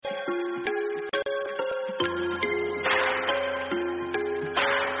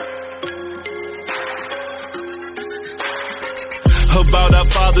about our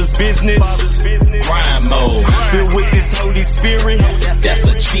Father's business. Grind mode. Filled with this Holy Spirit. That's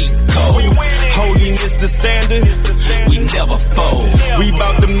a cheat code. Holiness the standard. We never fold. We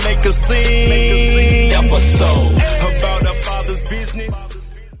about to make a scene. Episode. About our Father's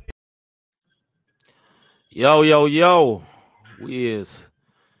business. Yo. We is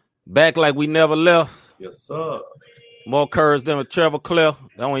back like we never left. Yes, sir. More courage than a Trevor Clef.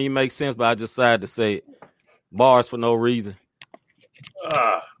 That don't even make sense, but I just decided to say it. Bars for no reason.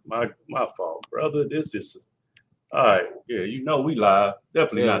 My fault, brother. This is all right. Yeah, you know we live.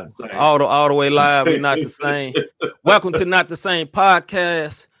 Definitely not the same. All the way live. We're not the same. Welcome to Not the Same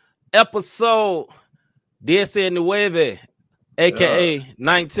Podcast, episode 19, aka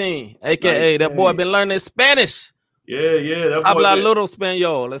 19, aka that boy been learning Spanish. Yeah. Habla little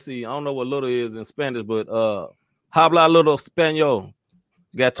Espanol. Let's see. I don't know what little is in Spanish, but habla little Espanol.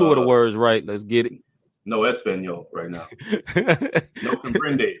 Got two of the words right. Let's get it. No Espanol right now. No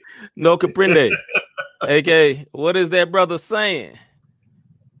comprende. No comprende. AK, what is that brother saying?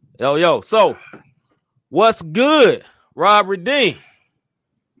 Yo. So, what's good, Rob Redeem?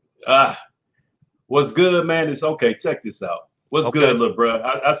 What's good, man? It's okay. Check this out. What's good, little bro?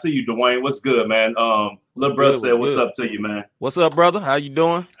 I see you, Dwayne. What's good, man? Little bro said, "What's up to you, man?" What's up, brother? How you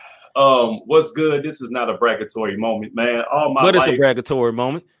doing? What's good? This is not a bragatory moment, man. All my life, it's a bragatory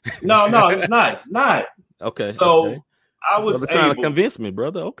moment. No, it's not. Okay. So okay. I was trying to convince me,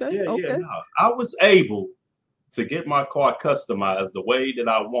 brother. Okay. Yeah, okay. Yeah, no. I was able to get my car customized the way that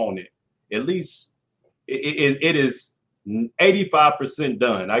I want it. At least it is 85%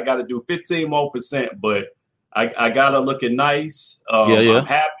 done. I got to do 15 more %, but I got to looking nice. I'm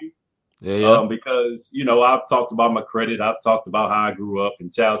happy. Yeah. Because, I've talked about my credit. I've talked about how I grew up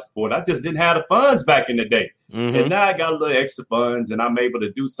in child support. I just didn't have the funds back in the day. Mm-hmm. And now I got a little extra funds and I'm able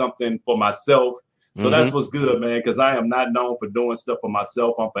to do something for myself. So that's what's good, man, because I am not known for doing stuff for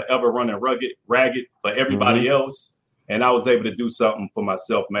myself. I'm forever running ragged for everybody else. And I was able to do something for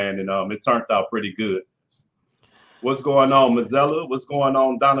myself, man. And it turned out pretty good. What's going on, Mazzella? What's going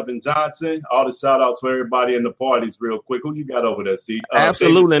on, Donovan Johnson? All the shout outs for everybody in the parties real quick. Who you got over there, see?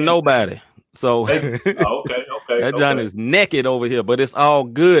 Absolutely nobody. So okay. That John is naked over here, but it's all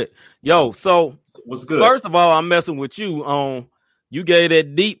good. Yo, so what's good? First of all, I'm messing with you on you gave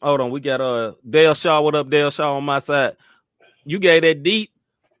that deep. Hold on, we got Dale Shaw. What up, Dale Shaw on my side? You gave that deep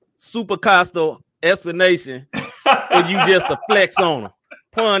super Costa explanation and you just a flex on him.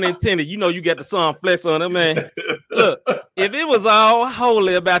 Pun intended. You got the song flex on him, man. Look, if it was all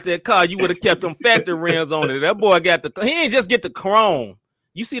holy about that car, you would have kept them factory rims on it. That boy he ain't just get the chrome.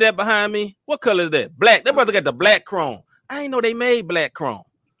 You see that behind me? What color is that? Black. That brother got the black chrome. I ain't know they made black chrome.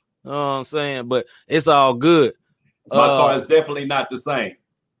 You know what I'm saying? But it's all good. My car is definitely not the same.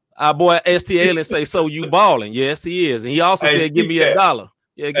 Our boy STL say, so you balling. Yes, he is. And he also said, give me $1.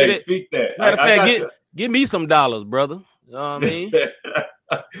 Yeah, get it. Speak that. Matter of fact, give me some dollars, brother. You know what I mean?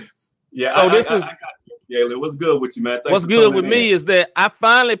 Yeah. So what's good with you, man? What's good with me is that I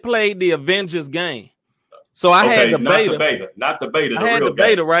finally played the Avengers game. So I had the beta. Not the beta. I had the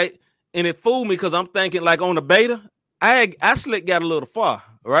beta, right? And it fooled me because I'm thinking like on the beta, I slick got a little far,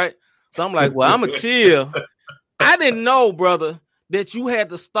 right? So I'm like, well, I'm going to chill. I didn't know, brother, that you had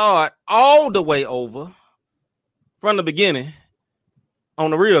to start all the way over from the beginning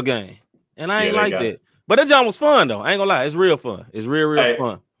on the real game. And I ain't like that. But that job was fun, though. I ain't gonna lie. It's real fun. It's real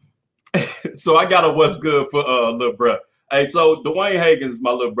fun. So I got a what's good for little bro. Hey, so Dwayne Hagen's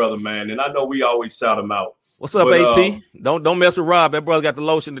my little brother, man. And I know we always shout him out. What's up, AT? Don't mess with Rob. That brother got the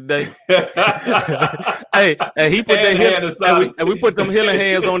lotion today. hey, he put that hand and we put them healing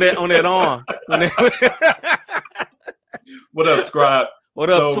hands on that arm. What up, Scribe? What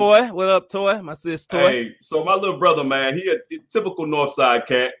up, Toy? What up, Toy? My sis, Toy. Hey, so my little brother, man, he a typical Northside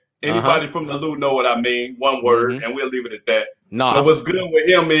cat. Anybody from the Lou know what I mean. One word, and we'll leave it at that. Nah. So what's good with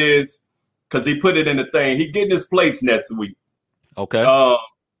him is, because he put it in the thing, he getting his plates next week. Okay.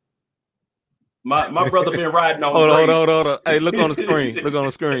 My brother been riding on Hold on. Hey, look on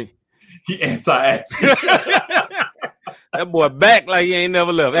the screen. He anti-action. That boy back like he ain't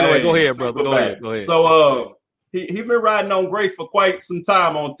never left. Anyway, go ahead, brother. Go ahead. So he been riding on Grace for quite some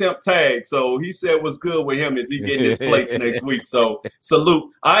time on temp tag. So he said what's good with him is he getting his plates next week. So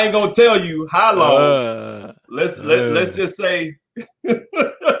salute. I ain't gonna tell you how long. Let's just say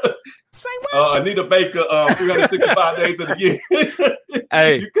Anita Baker 365 days of the year.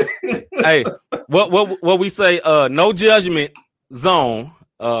 hey, what we say, no judgment zone.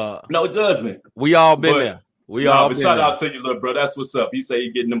 No judgment. We all been there. Shout out to you, little bro. That's what's up. He say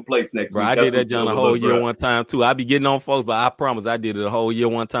he getting them plates next week. I did that John a whole year one time too. I be getting on folks, but I promise I did it a whole year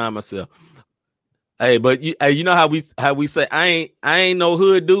one time myself. Hey, but you know how we say I ain't no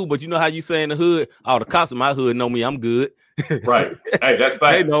hood dude, but you know how you say in the hood, oh, the cops in my hood know me, I'm good. Right. Hey, that's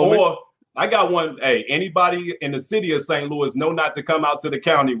facts. know me. Or I got one. Hey, anybody in the city of St. Louis know not to come out to the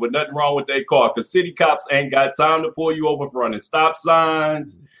county with nothing wrong with their car, because city cops ain't got time to pull you over for running stop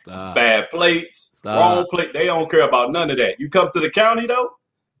signs, bad plates, wrong plate. They don't care about none of that. You come to the county though,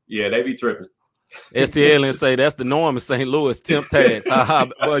 yeah, they be tripping. STL say that's the norm in St. Louis. Temp tags.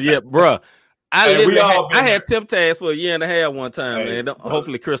 Well, yeah, bro. I had temp tags for a year and a half one time, man.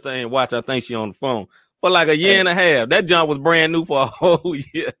 Hopefully, Krista ain't watching. I think she on the phone. For like a year and a half. That junk was brand new for a whole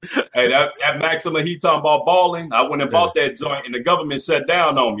year. Hey, that Maxima, he talking about balling. I went and bought that joint, and the government shut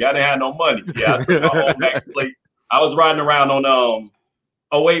down on me. I didn't have no money. Yeah, I took my whole Max plate. I was riding around on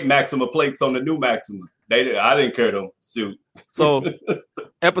 08 Maxima plates on the new Maxima. I didn't care to shoot. So,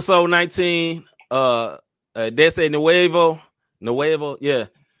 episode 19, Dese Nuevo, yeah.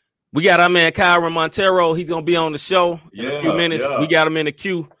 We got our man Kyron Montero. He's gonna be on the show in a few minutes. We got him in the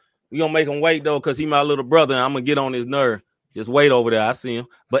queue. We gonna make him wait though, because he my little brother, and I'm gonna get on his nerve. Just wait over there. I see him.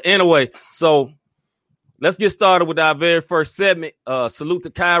 But anyway, so let's get started with our very first segment. Salute to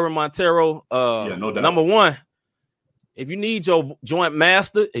Kyron Montero. No doubt. Number one, if you need your joint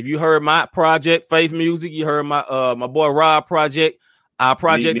master, if you heard my project, Faith Music, you heard my boy Rob project, our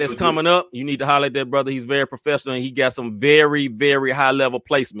project that's coming up, you need to holler at that brother. He's very professional, and he got some very, very high level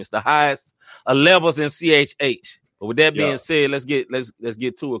placements, the highest levels in CHH. But with that being said, let's get to it,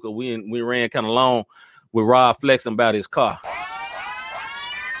 because we ran kind of long with Rob flexing about his car.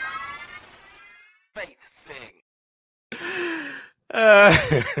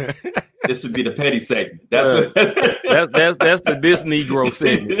 This would be the petty segment. That's the this Negro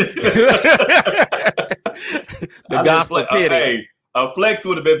segment. The gospel petty. Hey, a flex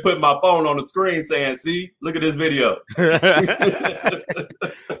would have been putting my phone on the screen saying, "See, look at this video."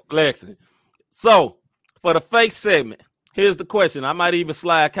 Flexing. So, for the fake segment, here's the question. I might even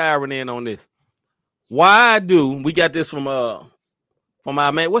slide Kyron in on this. Why do we got this from our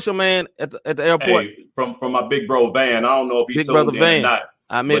man? What's your man at the airport? Hey, from my big bro Van. I don't know if he big told brother me Van. or not.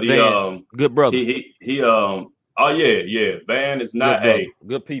 I met Van. Good brother. Van is not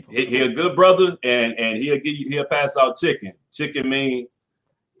good people. He a good brother, and he'll pass out chicken. Chicken mean,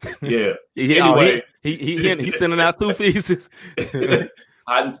 yeah. Anyway, he's sending out 2 pieces.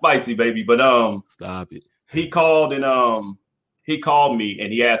 Hot and spicy, baby. But stop it. He called me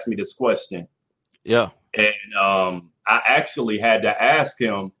and he asked me this question. Yeah. And I actually had to ask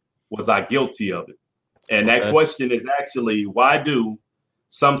him, was I guilty of it? And that question is actually, why do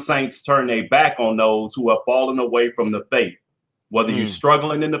some saints turn their back on those who have fallen away from the faith? Whether you're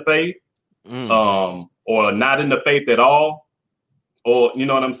struggling in the faith, or not in the faith at all, or you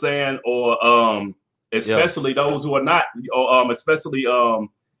know what I'm saying, or especially those who are not, or especially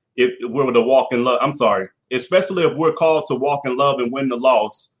if we're to walk in love. I'm sorry, especially if we're called to walk in love and win the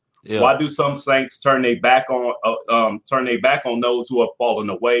lost. Yeah. Why do some saints turn their back on those who have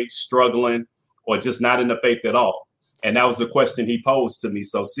fallen away, struggling, or just not in the faith at all? And that was the question he posed to me.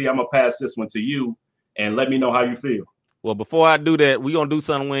 So, I'm gonna pass this one to you, and let me know how you feel. Well, before I do that, we're gonna do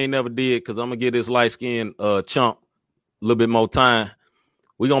something we ain't never did, because I'm gonna give this light-skinned chump a little bit more time.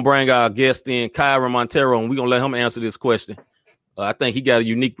 We're gonna bring our guest in, Kyron Montero, and we're gonna let him answer this question. I think he got a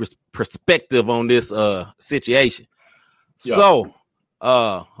unique perspective on this situation. Yeah. So,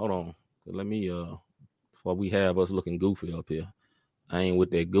 hold on. Let me before we have us looking goofy up here. I ain't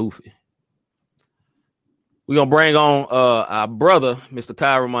with that goofy. We're gonna bring on our brother, Mr.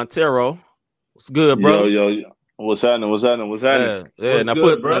 Kyron Montero. What's good, brother? Yo. What's happening? Yeah. Now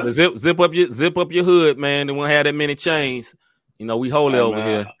good, zip up your hood, man. They won't have that many chains. You know, we hold it over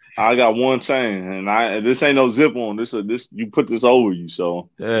here. I got one chain, and this ain't no zip on. This you put this over you. So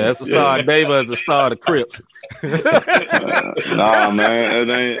yeah, that's the star of David, as the star of the Crips. Nah, man,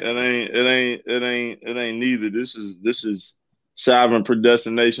 it ain't neither. This is sovereign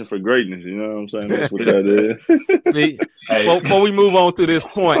predestination for greatness. You know what I'm saying? That's what that is. See, before we move on to this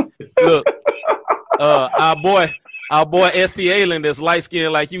point, look, our boy ST Allen, that's light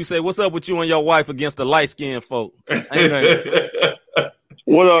skinned like you, say, what's up with you and your wife against the light skinned folk?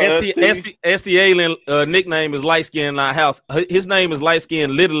 What up, ST Allen nickname is light skinned in our house. His name is light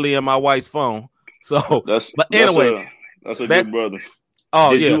skinned literally in my wife's phone. So, but anyway, that's a good brother.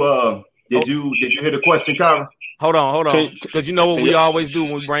 Oh, Did you hear the question, Kyron? Hold on, because you know what we always do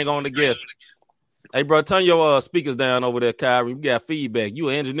when we bring on the guest. Hey, bro, turn your speakers down over there, Kyron. We got feedback. You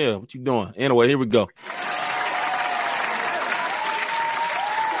an engineer. What you doing? Anyway, here we go.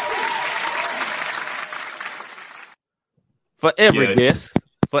 For every guest.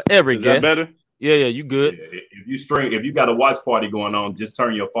 Is that better? Yeah, you good. if you got a watch party going on, just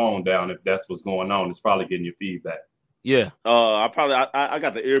turn your phone down if that's what's going on. It's probably getting your feedback. Yeah. I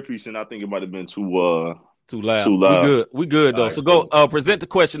got the earpiece and I think it might have been too loud. We good though. Right, so go present the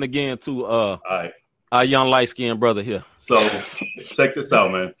question again to All right. our young light-skinned brother here. So check this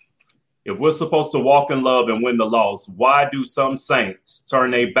out, man. If we're supposed to walk in love and win the loss, why do some saints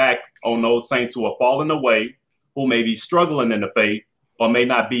turn their back on those saints who are falling away, who may be struggling in the faith or may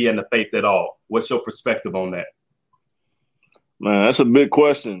not be in the faith at all? What's your perspective on that? Man, that's a big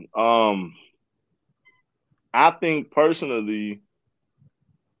question. I think personally,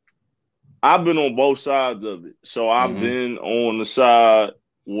 I've been on both sides of it. So I've been on the side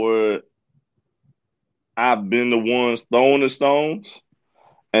where I've been the ones throwing the stones,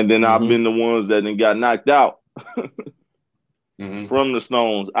 and then I've been the ones that then got knocked out from the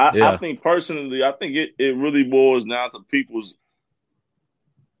stones. I think personally, I think it really boils down to people's,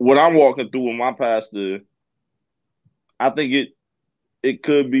 what I'm walking through with my pastor. I think it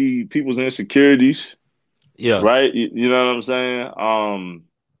could be people's insecurities. Yeah. Right? You know what I'm saying?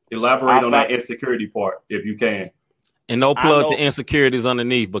 Elaborate on that insecurity part if you can. And no plug the insecurities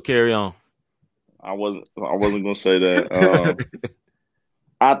underneath, but carry on. I wasn't gonna say that.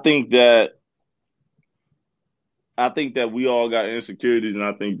 I think that we all got insecurities, and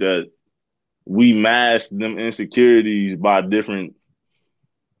I think that we mask them insecurities by different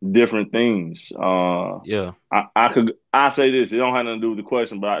things. I say this, it don't have nothing to do with the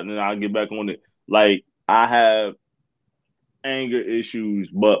question, but then I'll get back on it. Like, I have anger issues,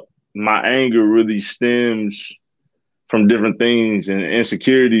 but my anger really stems from different things, and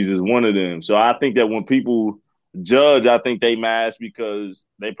insecurities is one of them. So I think that when people judge, I think they mask because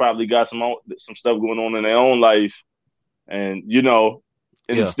they probably got some stuff going on in their own life, and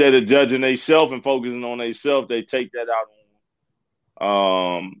instead of judging themselves and focusing on themselves, they take that out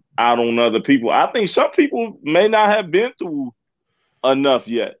on other people. I think some people may not have been through enough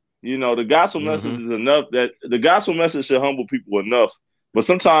yet. The gospel message is enough, that the gospel message should humble people enough. But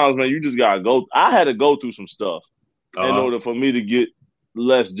sometimes, man, you just gotta go. I had to go through some stuff in order for me to get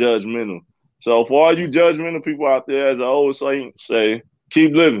less judgmental. So for all you judgmental people out there, as the old saint say,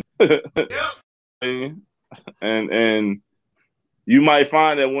 keep living. And you might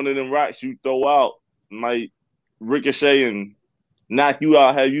find that one of them rocks you throw out might ricochet and knock you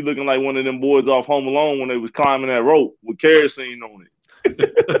out, have you looking like one of them boys off Home Alone when they was climbing that rope with kerosene on it.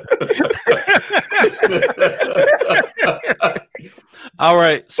 All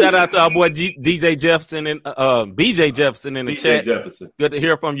right, shout out to our boy DJ Jefferson and BJ Jefferson in the chat. Jefferson. Good to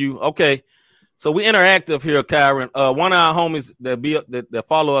hear from you. Okay, so we interactive here, Kyron. One of our homies that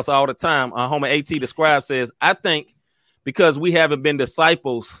follow us all the time, our homie AT the Scribe, says, I think because we haven't been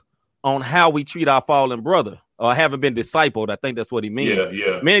disciples on how we treat our fallen brother, or haven't been discipled. I think that's what he means.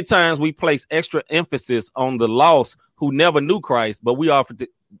 Yeah. Many times we place extra emphasis on the lost who never knew Christ, but we often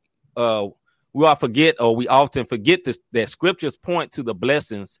forget that scriptures point to the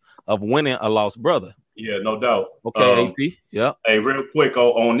blessings of winning a lost brother. Yeah, no doubt. Okay, AP. Yeah. Hey, real quick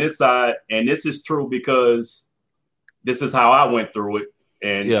on this side, and this is true because this is how I went through it,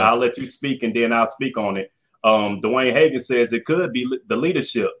 and I'll let you speak, and then I'll speak on it. Dwayne Hagen says it could be the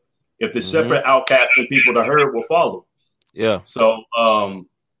leadership. If the shepherd outcasting people, the herd will follow. Yeah. So,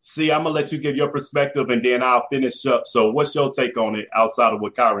 see, I'm gonna let you give your perspective, and then I'll finish up. So, what's your take on it outside of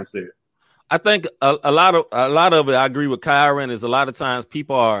what Kyron said? I think a lot of it, I agree with Kyron, is a lot of times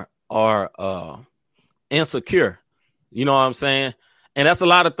people are insecure. You know what I'm saying? And that's a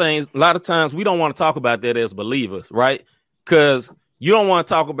lot of things. A lot of times we don't want to talk about that as believers, right? Because you don't want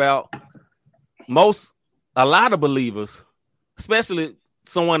to talk about a lot of believers, especially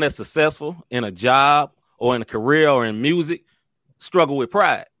someone that's successful in a job or in a career or in music, struggle with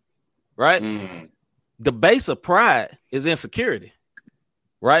pride, right? The base of pride is insecurity,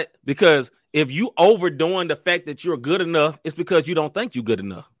 right? Because if you overdoing the fact that you're good enough, it's because you don't think you're good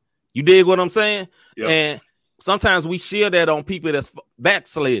enough. You dig what I'm saying? Yep. And sometimes we share that on people that's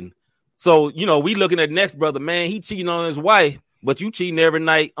backsliding. So, we looking at the next brother, man, he cheating on his wife, but you cheating every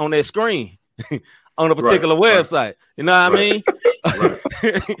night on that screen on a particular website. You know what I mean?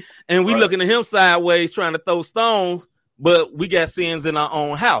 And we looking at him sideways trying to throw stones, but we got sins in our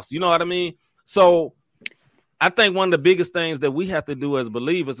own house. You know what I mean? So I think one of the biggest things that we have to do as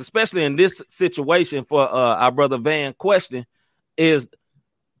believers, especially in this situation for our brother Van question, is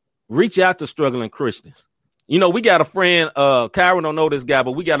reach out to struggling Christians. We got a friend, Kyron don't know this guy,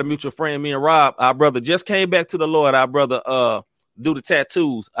 but we got a mutual friend, me and Rob. Our brother just came back to the Lord. Our brother do the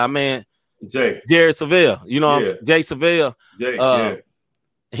tattoos. Our man, Jared Seville. Jay Seville.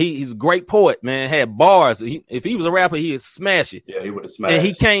 He's a great poet, man. Had bars. If he was a rapper, he'd smash it. Yeah, he would have smashed. And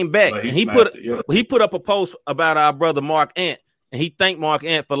he came back But and he put up a post about our brother Mark Ant, and he thanked Mark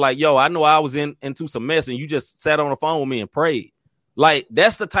Ant for like, yo, I know I was into some mess, and you just sat on the phone with me and prayed. Like,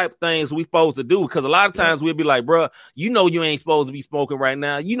 that's the type of things we supposed to do, because a lot of times we'll be like, bro, you know you ain't supposed to be smoking right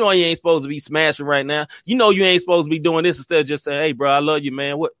now. You know you ain't supposed to be smashing right now. You know you ain't supposed to be doing this, instead of just saying, hey, bro, I love you,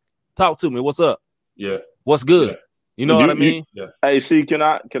 man. What? Talk to me. What's up? Yeah. What's good? Yeah. You know what I mean? Yeah. Hey, see, can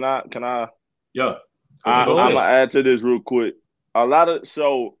I? Yeah. I'm gonna add to this real quick. I'm gonna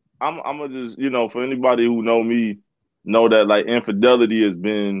just, for anybody who know me, know that like infidelity has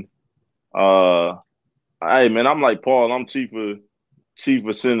been, hey man, I'm like Paul. I'm chief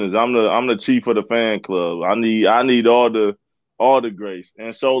of sinners. I'm the chief of the fan club. I need all the grace.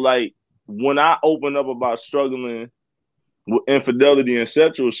 And so like when I open up about struggling with infidelity and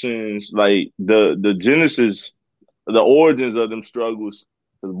sexual sins, like the genesis, the origins of them struggles,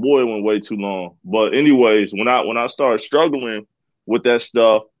 because boy, it went way too long. But anyways, when I start struggling with that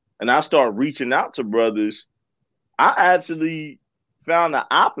stuff and I start reaching out to brothers, I actually found the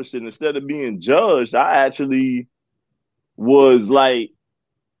opposite. Instead of being judged, I actually was like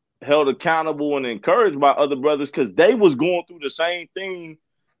held accountable and encouraged by other brothers, because they was going through the same thing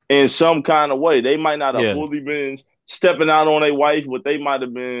in some kind of way. They might not have fully been stepping out on their wife, but they might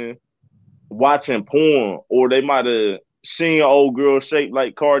have been watching porn, or they might have seen an old girl shaped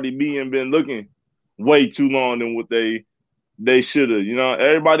like Cardi B and been looking way too long than what they should have. You know,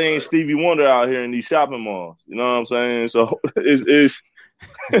 everybody ain't Stevie Wonder out here in these shopping malls. You know what I'm saying? So it's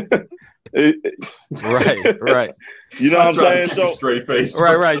right. You know what I'm saying? So straight face.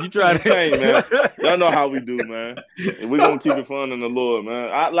 Right. You try to, hey, man. Y'all know how we do, man. And we're gonna keep it fun in the Lord,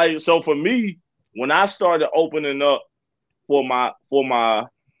 man. So for me, when I started opening up for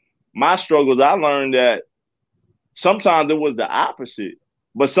my struggles, I learned that sometimes it was the opposite.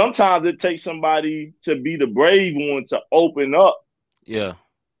 But sometimes it takes somebody to be the brave one to open up. Yeah.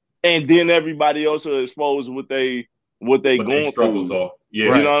 And then everybody else will expose what they going through. Are.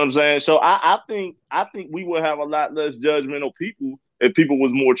 Yeah. You know what I'm saying? So I think we would have a lot less judgmental people if people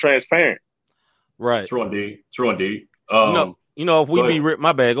was more transparent. Right. True indeed. You know, if we be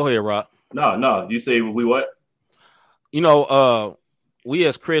my bad, go ahead, Rob. No. You say we what? You know, we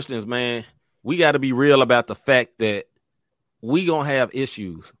as Christians, man, we got to be real about the fact that we gonna have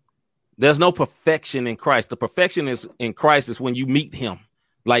issues. There's no perfection in Christ. The perfection is in Christ is when you meet him,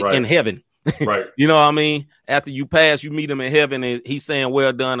 like in heaven. Right. You know what I mean? After you pass, you meet him in heaven, and he's saying,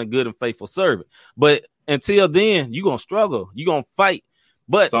 well done, a good and faithful servant. But until then, you're gonna struggle. You're gonna fight.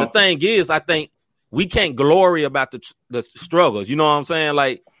 But the thing is, I think we can't glory about the struggles. You know what I'm saying?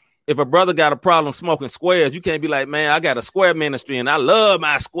 Like, if a brother got a problem smoking squares, you can't be like, man, I got a square ministry and I love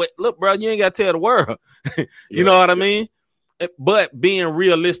my square. Look, bro, you ain't got to tell the world. You know what I mean? But being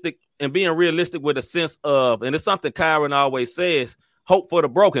realistic with a sense of, and it's something Kyron always says, hope for the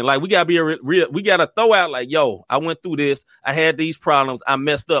broken. Like, we got to be real. We got to throw out like, yo, I went through this. I had these problems. I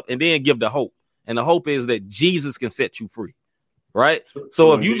messed up, and then give the hope. And the hope is that Jesus can set you free. Right.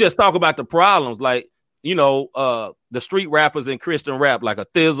 So if you just talk about the problems, like, you know, the street rappers in Christian rap, like a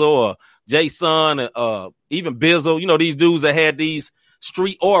Thizzle or Jason, even Bizzle, you know, these dudes that had these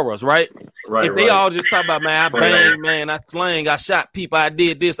street auras, right? If they all just talk about, man, I bang, man, I slang, I shot people, I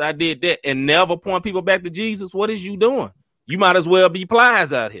did this, I did that, and never point people back to Jesus, what is you doing? You might as well be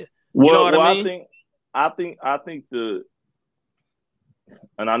Plies out here. You know what I mean? I think and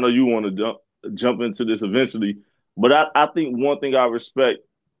I know you want to jump into this eventually, but I think one thing I respect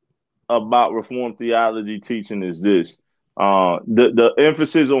about Reformed theology teaching is this: the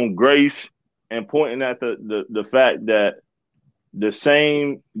emphasis on grace and pointing at the fact that the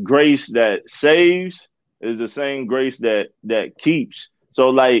same grace that saves is the same grace that keeps. So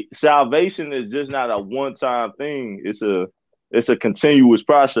like salvation is just not a one-time thing. It's a continuous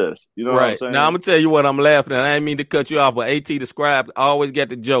process. You know what I'm saying? Now I'm gonna tell you what I'm laughing at. I didn't mean to cut you off, but AT the Scribe always got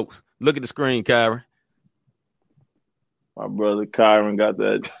the jokes. Look at the screen, Kyron. My brother Kyron got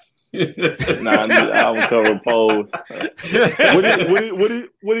that. Album cover pose.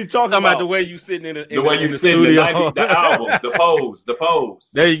 What he talking about? The way you sitting in the way you sitting in the album, the pose.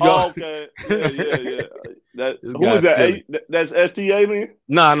 There you go. Oh, okay. Yeah. Who is that? That's ST Alien?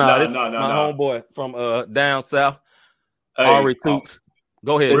 No. This my homeboy from down south. Ari Toots.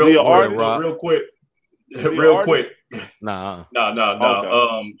 Go ahead. Real quick. Nah. Okay.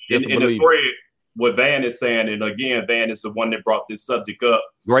 In the thread, what Van is saying, and again, Van is the one that brought this subject up.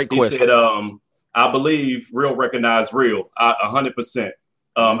 Great question. He said, I believe real recognize real, 100%.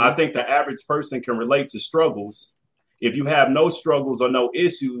 I think the average person can relate to struggles. If you have no struggles or no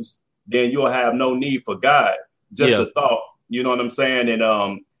issues, then you'll have no need for God. Just a thought. You know what I'm saying?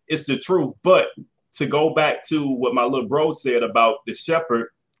 And it's the truth. But to go back to what my little bro said about the shepherd,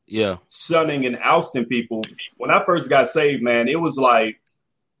 shunning and ousting people. When I first got saved, man, it was like,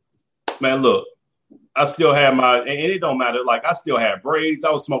 man, look, I still had and it don't matter. Like, I still had braids.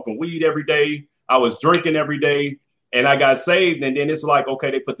 I was smoking weed every day. I was drinking every day. And I got saved. And then it's like, okay,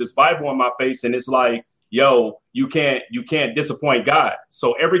 they put this Bible on my face. And it's like, yo, you can't disappoint God.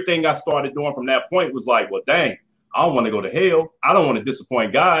 So everything I started doing from that point was like, well, dang, I don't want to go to hell. I don't want to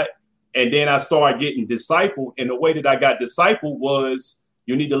disappoint God. And then I started getting discipled. And the way that I got discipled was,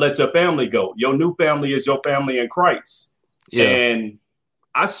 you need to let your family go. Your new family is your family in Christ. Yeah. And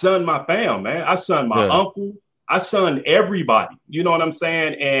I shunned my fam, man. I shunned my uncle. I shunned everybody. You know what I'm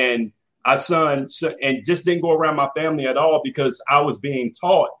saying? And I shunned and just didn't go around my family at all because I was being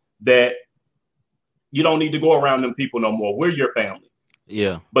taught that you don't need to go around them people no more. We're your family.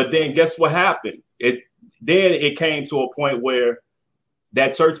 Yeah. But then guess what happened? It came to a point where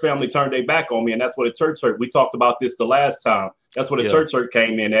that church family turned their back on me. And that's what a church hurt. We talked about this the last time. That's what a church hurt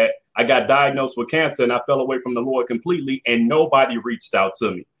came in at. I got diagnosed with cancer and I fell away from the Lord completely and nobody reached out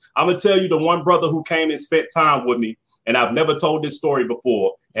to me. I'm going to tell you the one brother who came and spent time with me, and I've never told this story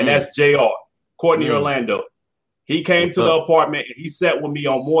before, and that's JR, Courtney Orlando. He came to the apartment and he sat with me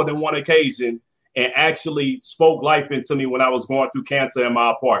on more than one occasion and actually spoke life into me when I was going through cancer in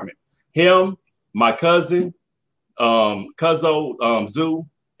my apartment. Him, my cousin, Cuzzo, Zoo,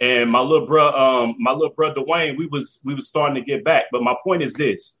 and my little brother Dwayne, we was starting to get back. But my point is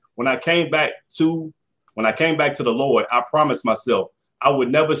this: when I came back to the Lord, I promised myself I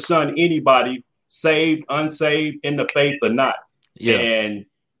would never shun anybody, saved, unsaved, in the faith or not. Yeah. And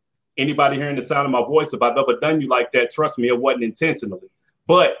anybody hearing the sound of my voice, if I've ever done you like that, trust me, it wasn't intentionally.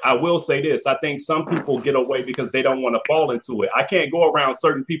 But I will say this: I think some people get away because they don't want to fall into it. I can't go around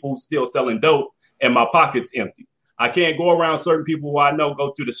certain people who still selling dope and my pocket's empty. I can't go around certain people who I know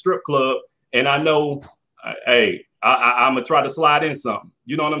go to the strip club and I know, hey, I'm gonna try to slide in something.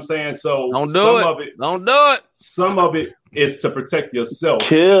 You know what I'm saying? So don't do it. Some of it is to protect yourself.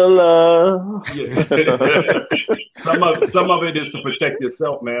 Killer. Yeah. some of it is to protect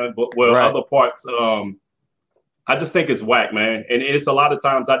yourself, man. But other parts, I just think it's whack, man. And it's a lot of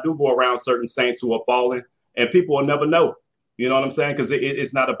times I do go around certain saints who are falling, and people will never know. You know what I'm saying? Because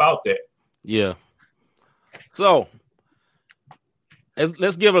it's not about that. Yeah. So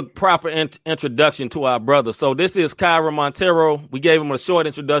let's give a proper introduction to our brother. So this is Kyra Montero. We gave him a short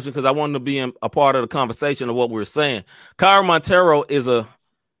introduction because I wanted to be a part of the conversation of what we were saying. Kyra Montero is a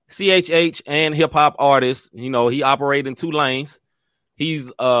CHH and hip hop artist. You know, he operates in two lanes.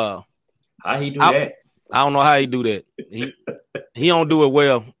 He's how he do that? I don't know how he do that. He don't do it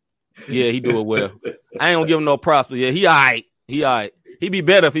well. Yeah, he do it well. I ain't gonna give him no props, but yeah, he all right. He'd be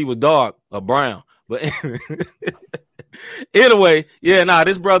better if he was dark or brown. But anyway,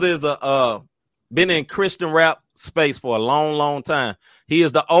 this brother is been in Christian rap space for a long, long time. He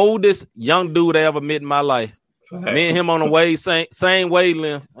is the oldest young dude I ever met in my life. Thanks. Me and him on the same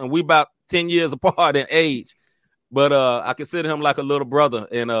wavelength, and we about 10 years apart in age. But I consider him like a little brother,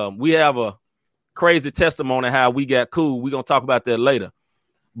 and we have a crazy testimony how we got cool. We're gonna talk about that later.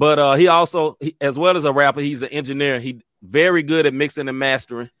 But he also, as well as a rapper, he's an engineer. He very good at mixing and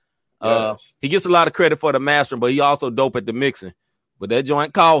mastering. Yes. He gets a lot of credit for the mastering, but he also dope at the mixing. But that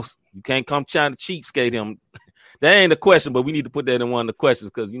joint costs. You can't come trying to cheapskate him. That ain't the question, but we need to put that in one of the questions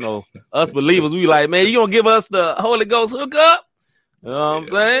because, you know, us believers, we like, man, you gonna give us the Holy Ghost hookup? You know what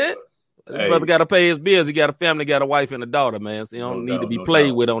I'm saying? Hey. His brother got to pay his bills. He got a family, got a wife and a daughter, man. So he don't need to be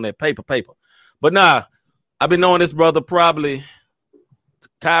played with on that paper. But nah, I've been knowing this brother probably,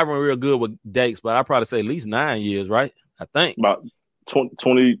 Kyron real good with dates, but I'd probably say at least 9 years, right? I think. About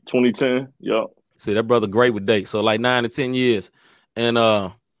 2010, yeah. See, that brother great with dates. So like 9 to 10 years. And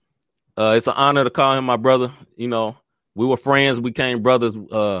it's an honor to call him my brother. You know, we were friends, we became brothers,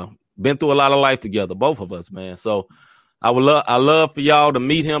 been through a lot of life together, both of us, man. So I love for y'all to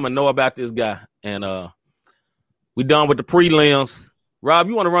meet him and know about this guy. And we done with the prelims. Rob,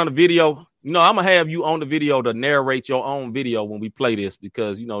 you want to run a video? You know, I'm gonna have you on the video to narrate your own video when we play this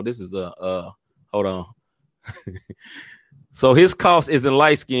because you know this is hold on. So his cost isn't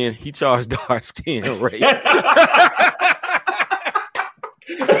light skin, he charged dark skin rate.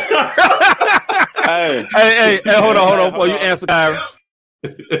 hey, hold on before you answer, Kyron.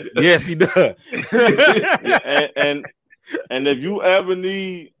 Yes, he does. and if you ever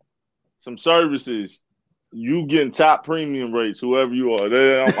need some services, you getting top premium rates, whoever you are.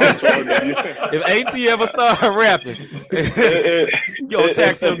 I'm charging you. If AT ever start rapping, you gonna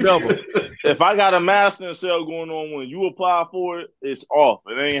tax them double. if I got a mastering sale going on when you apply for it, it's off.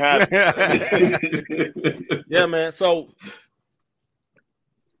 It ain't happening. Yeah, man. So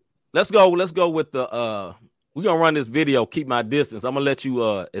let's go with the we're gonna run this video, Keep My Distance. I'm gonna let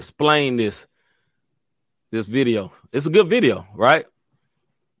you explain this video. It's a good video, right?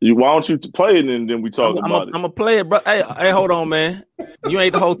 Why don't you play it and then we talk about it? I'm gonna play it, bro. Hey, hold on, man. You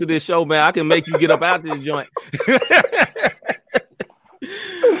ain't the host of this show, man. I can make you get up out this joint.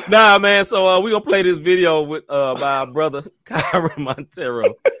 Nah, man. So we're gonna play this video with by our brother Kyra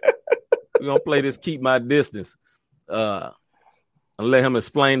Montero. We're gonna play this Keep My Distance. And let him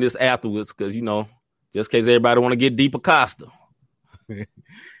explain this afterwards, because just in case everybody want to get deep Acosta.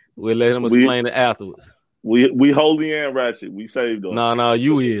 We'll let him explain it afterwards. We holy and ratchet. We saved them. No,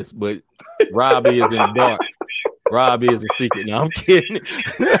 you is, but Rob is in the dark. Rob is a secret. No, I'm kidding.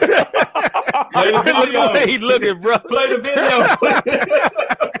 Play the video. He looking, bro. Play the video.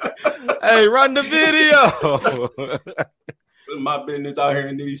 Hey, run the video. My business out here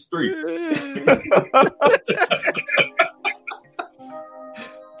in these streets.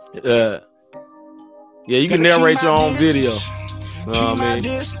 Yeah, you can narrate your own video. You know what I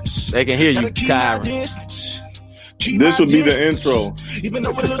mean? They can hear you, Kyra. This would be the intro. Even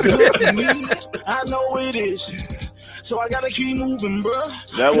though it looks good for me, I know it is. So I gotta keep moving, bro.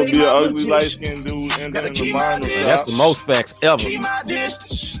 That would be an ugly light-skinned dude entering the minor. That's the most facts ever. Keep my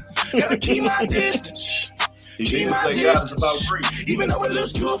distance. Gotta keep my distance. He didn't say God is about free. Even though it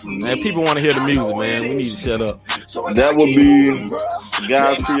looks good for me. Man, people want to hear the music, man. We need to shut up. So that would be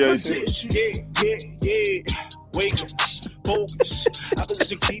God's creation. Yeah. Wake up. Focus,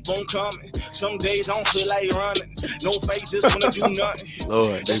 opposition keep on coming. Some days I don't feel like running. No faith, just wanna do nothing.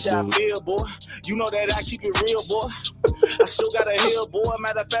 Lord, that's how I feel, boy. You know that I keep it real, boy. I still got a hill, boy.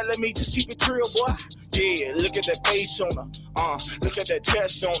 Matter of fact, let me just keep it real, boy. Yeah, look at that face on her. Look at that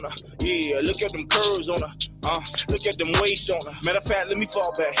chest on her. Yeah, look at them curves on her. Look at them waist on her. Matter of fact, let me fall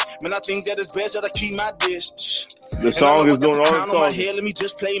back. Man, I think that it's best that I keep my distance. The song is doing all the talking. Let me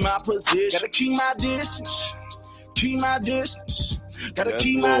just play my position. Gotta keep my distance. Keep my distance. Gotta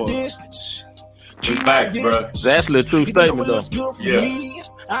keep my distance. Keep my distance. That's the true statement, though. Yeah. Me,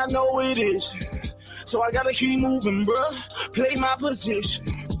 I know it is. So I gotta keep moving, bro. Play my position.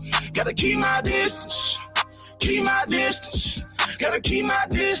 Gotta keep my distance. Keep my distance. Gotta keep my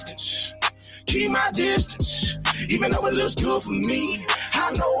distance. Keep my distance. Even though it looks good for me,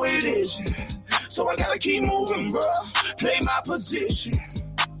 I know it is. So I gotta keep moving, bro. Play my position.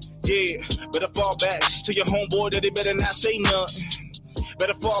 Yeah, better fall back to your homeboy that they better not say nothing.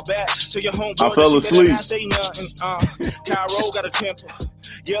 Better fall back to your homeboy I fell that asleep. Better not say nothing. Cairo got a temper.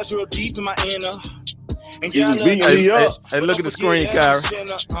 Yeah, it's real deep in my inner. And He was beating me up. Hey, look at the screen, Kyra.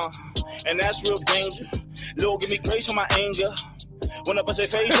 And that's real danger. Lord, give me grace for my anger. When I bust a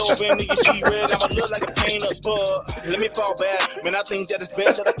face open, you see red, I'ma look like a painter, but let me fall back. Man, I think that it's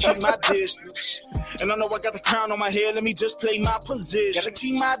best that I keep my distance. And I know I got the crown on my head, let me just play my position. Gotta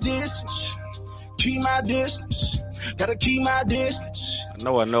keep my distance. Keep my distance. Gotta keep my distance. I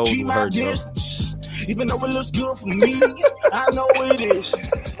know keep my distance. Even though it looks good for me, I know it is.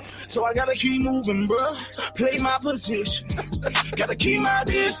 So I gotta keep moving, bro. Play my position. Gotta keep my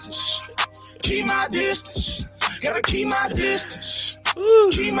distance. Keep my distance. Gotta keep my distance.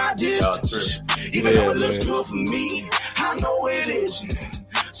 Keep my distance. Even though it looks good for me, I know it is.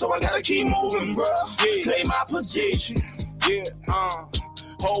 So I gotta keep moving, bro. Play my position. Yeah,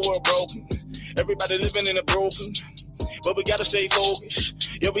 whole world broken. Everybody living in a broken. But we gotta stay focused.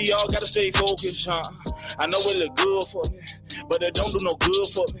 Yeah, we all gotta stay focused, I know it look good for me, but it don't do no good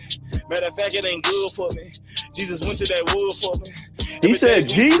for me. Matter of fact, it ain't good for me. Jesus went to that wood for me. He said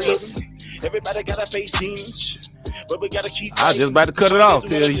Jesus. Everybody gotta face demons. But we gotta keep I was just about to cut it off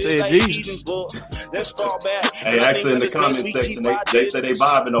till he said Jesus. Let's fall back. Hey, actually in the comment section, they say they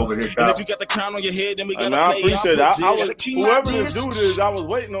vibing over here, Kyle. If you got the crown on your head, then we gotta I appreciate it. I was, whoever this dude is, I was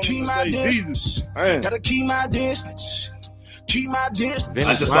waiting on him to say Jesus. Man. Gotta keep my distance. Keep my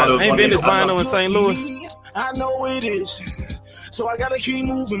distance. Ain't Venice Vinyl in St. Louis? I know it is. So I gotta keep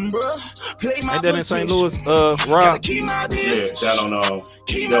moving, bro. Play my Ain't that in St. Louis, Rob? Yeah, that don't know.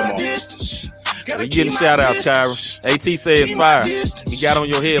 Keep my distance. You getting shout outs, Kyra. AT said it's fire. He got on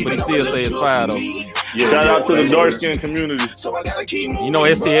your head, but he still says it's fire though. Yeah, shout out to the dark skin community. You know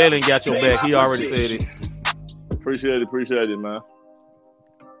STL ain't got your back. He already said it. Appreciate it, man.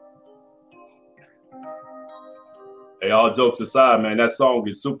 Hey, all jokes aside, man, that song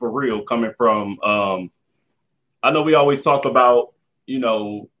is super real coming from I know we always talk about,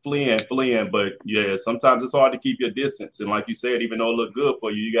 fleeing, but yeah, sometimes it's hard to keep your distance. And like you said, even though it look good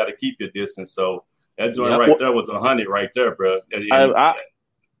for you, you got to keep your distance. So that joint right there was 100 right there, bro.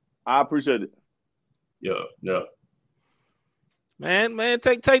 I appreciate it. Yeah. Man,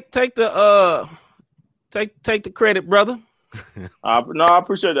 take the credit, brother. I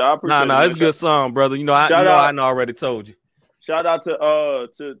appreciate it. I appreciate it. No, it's a good song, brother. I already told you. Shout out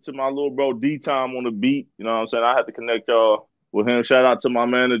to my little bro D-Time on the beat. You know what I'm saying? I had to connect y'all with him. Shout out to my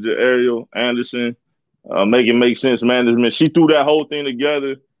manager Ariel Anderson, Make It Make Sense Management. She threw that whole thing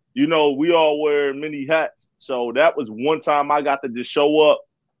together. You know, we all wear many hats, so that was one time I got to just show up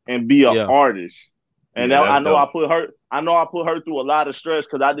and be an artist. And I know I put her through a lot of stress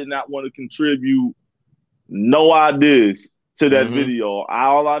because I did not want to contribute no ideas to that video.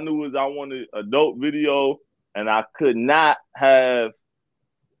 All I knew is I wanted a dope video, and I could not have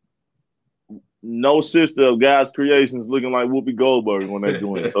no sister of God's creations looking like Whoopi Goldberg when they're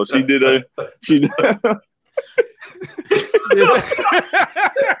doing it. So she did right.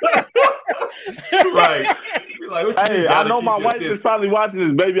 Like, hey, I know my wife is probably watching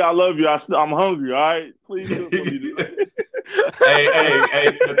this. Baby, I love you. I'm hungry. All right, please do it for me.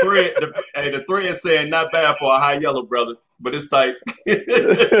 Hey, the thread saying not bad for a high yellow brother, but it's tight.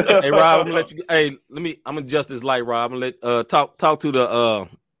 Hey Rob, I'm gonna let you. Hey, I'm gonna adjust this light, Rob. I'm gonna let talk to the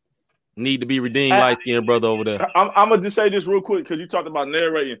need to be redeemed light skinned brother over there. I'm gonna just say this real quick because you talked about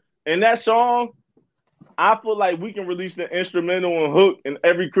narrating. In that song, I feel like we can release the instrumental and hook, and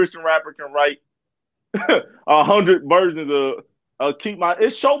every Christian rapper can write 100 versions of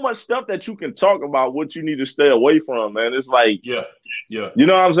It's so much stuff that you can talk about what you need to stay away from, man. It's like, yeah. You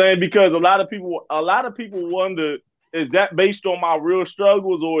know what I'm saying? Because a lot of people wonder, is that based on my real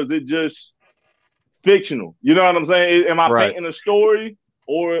struggles or is it just fictional? You know what I'm saying? Am I painting a story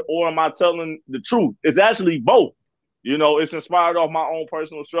or am I telling the truth? It's actually both. You know, it's inspired off my own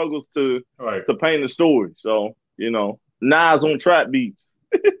personal struggles to paint a story. So, you know, Nas on trap beats.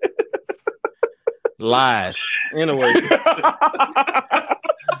 Lies. Anyway.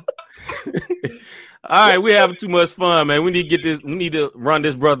 All right, we're having too much fun, man. We need to get this. We need to run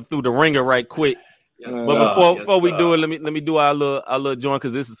this brother through the ringer right quick. Yes, but before we do it, let me do our little joint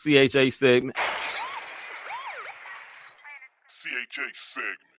because this is CHH segment. CHH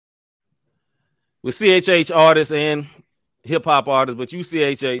segment. With CHH artists and hip hop artists, but you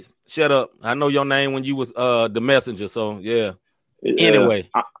CHH, shut up. I know your name when you was the messenger. So yeah. Anyway.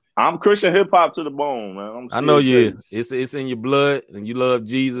 I'm Christian hip hop to the bone, man. I know you. It's in your blood, and you love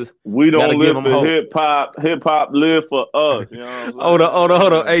Jesus. We don't live for hip hop. Hip hop live for us. You know what I'm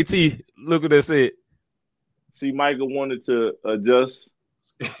hold on. At, look what they said. See, Michael wanted to adjust.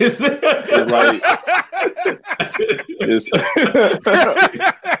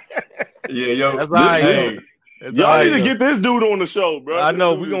 Yeah, yo, that's right. Y'all need to get this dude on the show, bro. I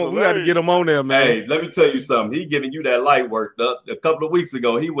know we got to get him on there, man. Hey, let me tell you something. He giving you that light work. A couple of weeks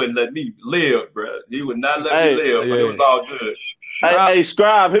ago, he wouldn't let me live, bro. He would not let me live, but it was all good. Hey,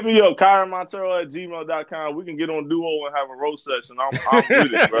 Scribe, hit me up, KyronMontero@gmail.com. We can get on Duo and have a roast session. I'm with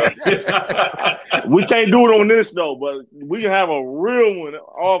it, bro. We can't do it on this, though, but we can have a real one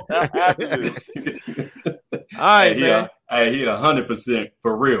off after this. All right, man. He 100%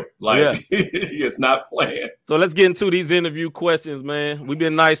 for real. Like, he is not playing. So let's get into these interview questions, man. We've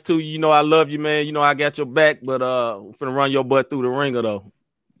been nice to you. You know I love you, man. You know I got your back, but we're finna run your butt through the ringer, though.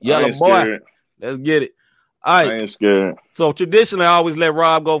 Yellow boy. Scared. Let's get it. All right. I ain't scared. So traditionally, I always let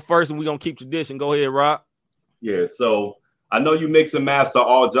Rob go first, and we're going to keep tradition. Go ahead, Rob. Yeah, so I know you mix and master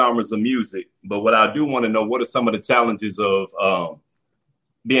all genres of music, but what I do want to know, what are some of the challenges of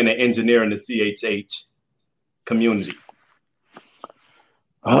being an engineer in the CHH community?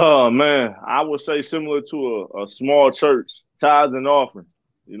 Oh, man. I would say similar to a small church, tithes and offering.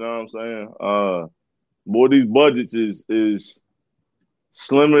 You know what I'm saying? Boy, these budgets is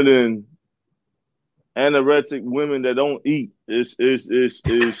slimmer than anorexic women that don't eat. It's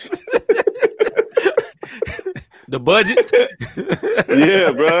the budget.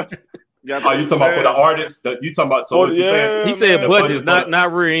 Yeah, bro. You talking about for the artists? You talking about? So what you saying? He said budgets,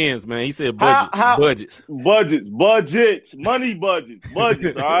 not rear ends, man. He said budgets. Budgets, money budgets. All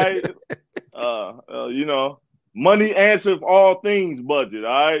right. You know, money answer for all things. Budget.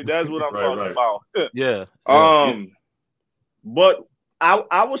 All right, that's what I'm talking about. Yeah. But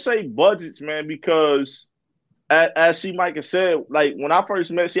I would say budgets, man, because as C. Mike has said, like when I first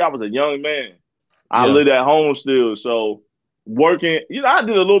met C, I was a young man. I lived at home still, so working, you know, I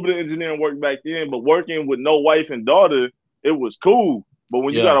did a little bit of engineering work back then, but working with no wife and daughter, it was cool. But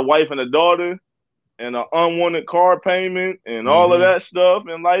when you got a wife and a daughter and an unwanted car payment and all of that stuff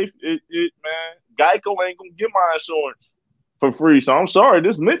in life, it man, Geico ain't gonna get my insurance for free. So I'm sorry,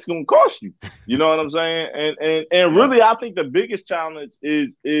 this mix gonna cost you. You know what I'm saying? And really, I think the biggest challenge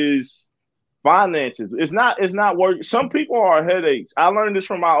is finances. It's not work. Some people are headaches. I learned this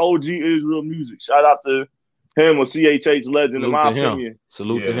from my OG Israel Music. Shout out to him, a CHH legend, in my opinion.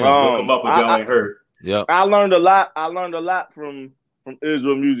 Salute to him. Look him up if y'all ain't heard. Yeah, I learned a lot from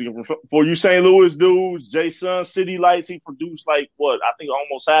Israel Music. For you St. Louis dudes, Jason, City Lights, he produced I think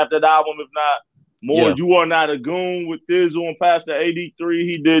almost half that album, if not more. Yeah. You Are Not a Goon with Thizzle and Pastor 83.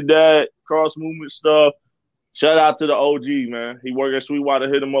 He did that cross movement stuff. Shout out to the OG, man. He worked at Sweetwater.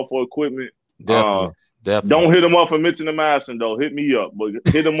 Hit him up for equipment. definitely. Don't hit him up for Mitchell and Madison, though. Hit me up, but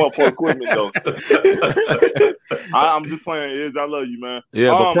hit him up for equipment, though. I'm just playing. I love you, man.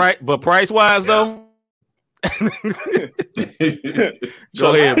 Yeah, but price wise though.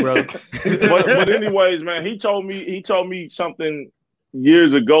 Go ahead, brother. but anyways, man, he told me something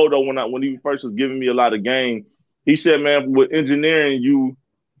years ago though when he first was giving me a lot of game. He said, man, with engineering, you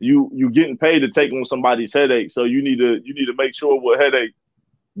getting paid to take on somebody's headache, so you need to make sure what headache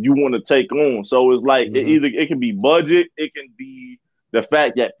you want to take on. So it's like it can be budget, it can be the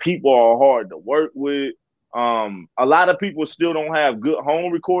fact that people are hard to work with. A lot of people still don't have good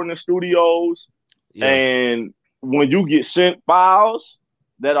home recording studios. Yeah. And when you get sent files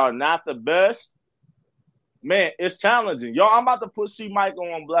that are not the best, man, it's challenging. Yo, I'm about to put C. Micah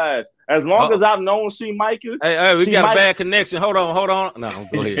on blast. As long as I've known C. Micah. Hey, we got a bad connection. Hold on. No,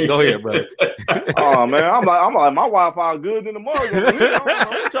 go ahead, brother. Oh man, I'm like my Wi-Fi good in the mug. I don't know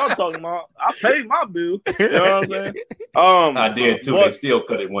what y'all talking about. I paid my bill. You know what I'm saying? I did too. They still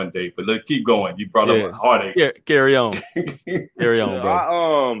cut it one day, but let's keep going. You brought up a heartache. Yeah, carry on,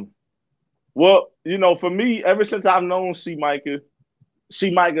 bro. Well, for me, ever since I've known C. Micah's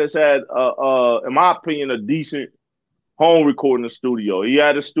had, in my opinion, a decent home recording studio. He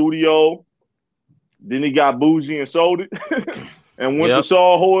had a studio, then he got bougie and sold it, and went to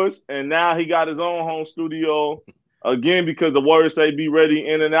Sawhorse, and now he got his own home studio again because the words say be ready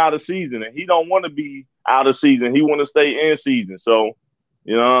in and out of season, and he don't want to be out of season. He want to stay in season. So,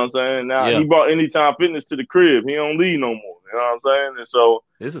 you know what I'm saying? Now he brought Anytime Fitness to the crib. He don't leave no more. You know what I'm saying? And so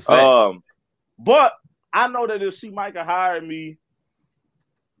this is fact. But I know that if C. Micah hired me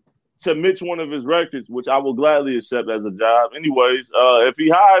to mix one of his records, which I will gladly accept as a job. Anyways, if he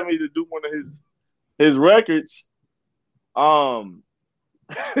hired me to do one of his records,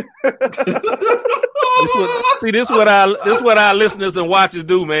 this what our listeners and watchers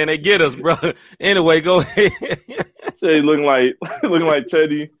do, man. They get us, bro. Anyway, go ahead. Say looking like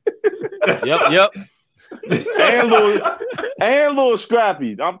Teddy. Yep. and little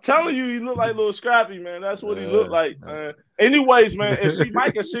Scrappy. I'm telling you, he look like little Scrappy, man. That's what he looked like. Anyways, man, if C.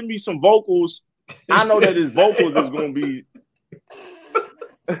 Micah send me some vocals, I know that his vocals is gonna be.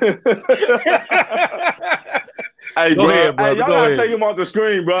 Hey, go ahead, brother. Y'all gotta take him off the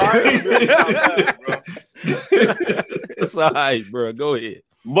screen, bro. It's all right, bro. Go ahead.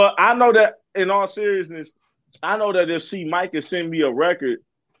 But I know that, in all seriousness, I know that if C. Micah send me a record.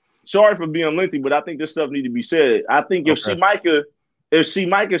 Sorry for being lengthy, but I think this stuff need to be said. I think if C.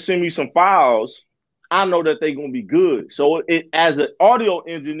 Micah send me some files, I know that they're gonna be good. So it, as an audio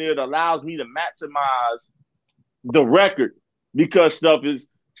engineer, it allows me to maximize the record because stuff is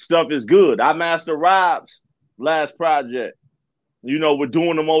good. I mastered Rob's last project. We're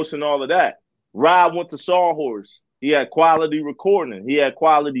doing the most and all of that. Rob went to Sawhorse. He had quality recording. He had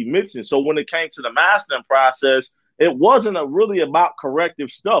quality mixing. So when it came to the mastering process, it wasn't really about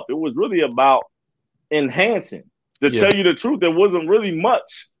corrective stuff. It was really about enhancing. To tell you the truth, there wasn't really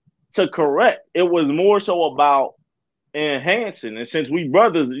much to correct. It was more so about enhancing. And since we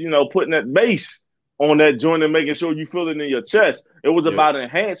brothers, putting that bass on that joint and making sure you feel it in your chest, it was about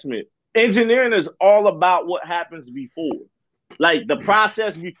enhancement. Engineering is all about what happens before. Like the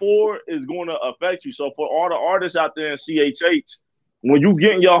process before is going to affect you. So for all the artists out there in CHH, when you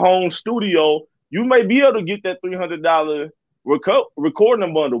get in your home studio, you may be able to get that $300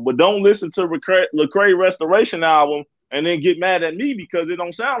 recording bundle, but don't listen to Lecrae Restoration album and then get mad at me because it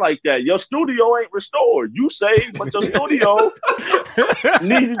don't sound like that. Your studio ain't restored. You saved, but your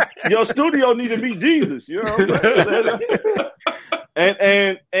studio need to be Jesus. You know what I'm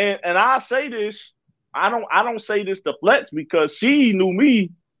saying? and I say this, I don't say this to flex because she knew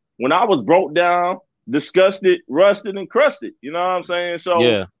me when I was broke down, disgusted, rusted, and crusted. You know what I'm saying?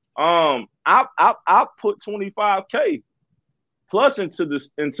 So I put $25K plus into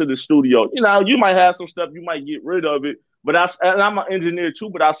the studio. You might have some stuff you might get rid of it, but I'm an engineer too.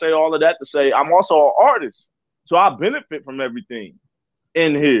 But I say all of that to say I'm also an artist, so I benefit from everything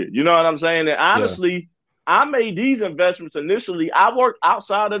in here. You know what I'm saying? And honestly, I made these investments initially. I work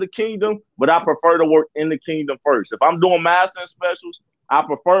outside of the kingdom, but I prefer to work in the kingdom first. If I'm doing mastering specials, I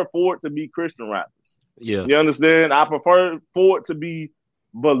prefer for it to be Christian rappers. Yeah, you understand? I prefer for it to be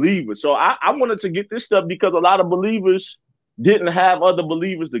believers. So I wanted to get this stuff because a lot of believers didn't have other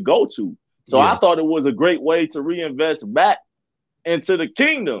believers to go to. So I thought it was a great way to reinvest back into the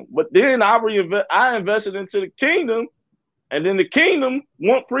kingdom. But then I invested into the kingdom, and then the kingdom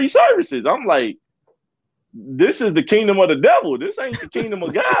want free services. I'm like, this is the kingdom of the devil. This ain't the kingdom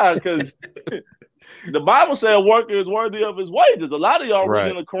of God, because the Bible said a worker is worthy of his wages. A lot of y'all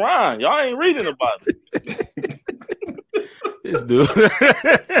reading the Quran. Y'all ain't reading the Bible. This dude.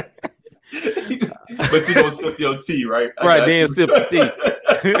 But you don't sip your tea, right? Right, then sip your tea.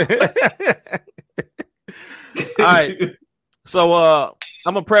 All right. So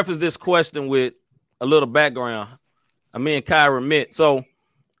I'm gonna preface this question with a little background. Me and Kyra met. So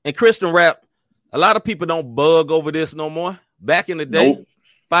in Christian rap, a lot of people don't bug over this no more. Back in the day,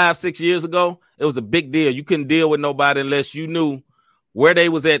 5-6 years ago, it was a big deal. You couldn't deal with nobody unless you knew where they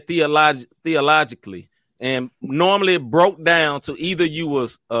was at theologically. And normally it broke down to either you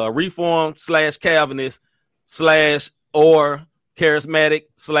was Reformed / Calvinist / or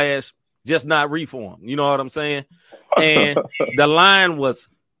charismatic / just not Reformed. You know what I'm saying? And the line was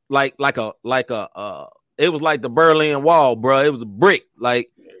like a it was like the Berlin Wall, bro. It was a brick,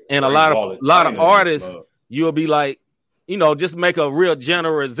 and a lot of artists, you'll be like, just make a real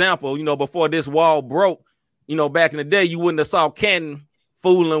general example. Before this wall broke, back in the day, you wouldn't have saw Canton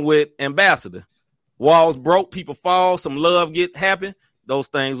fooling with Ambassador. Walls broke, people fall, some love happen. Those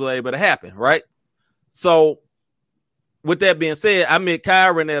things were able to happen, right? So, with that being said, I met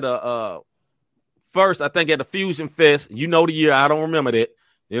Kyron at first, I think at the Fusion Fest. You know the year, I don't remember that.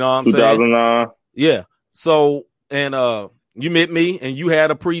 You know what I'm 2009. saying? Yeah. So, and you met me, and you had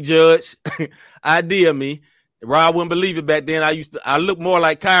a prejudged idea of me. Rob wouldn't believe it back then. I look more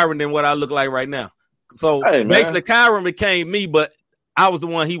like Kyron than what I look like right now. So basically, Kyron became me, but I was the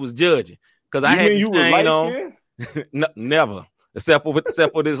one he was judging because I had the chain on. No, never, except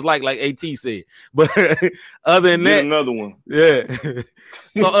for this like AT said. But other than that, another one. Yeah.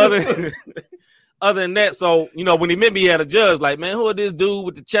 So other than that, so when he met me, he had a judge like, man, who is this dude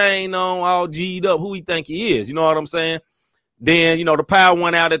with the chain on, all G'd up? Who he think he is? You know what I'm saying? Then the power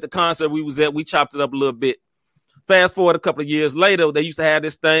went out at the concert we was at. We chopped it up a little bit. Fast forward a couple of years later, they used to have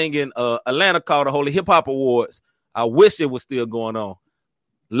this thing in Atlanta called the Holy Hip Hop Awards. I wish it was still going on.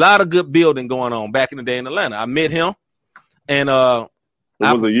 A lot of good building going on back in the day in Atlanta. I met him, and it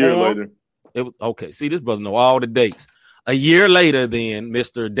was a year later. It was okay. See, this brother know all the dates. A year later, then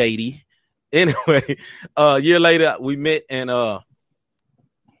Mr. Datey. Anyway, a year later we met, and my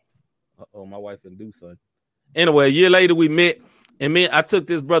wife didn't do something. Anyway, a year later we met, and I took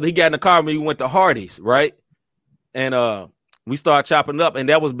this brother. He got in the car with me. We went to Hardee's, right? And we started chopping up, and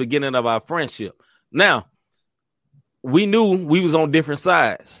that was the beginning of our friendship. Now, we knew we was on different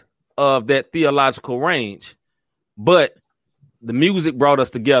sides of that theological range, but the music brought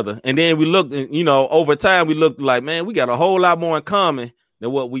us together. And then we looked, over time, we looked like, man, we got a whole lot more in common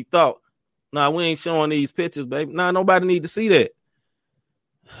than what we thought. Nah, we ain't showing these pictures, baby. Nah, nobody need to see that.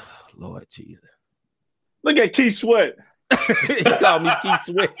 Lord Jesus. Look at Keith Sweat. He called me Keith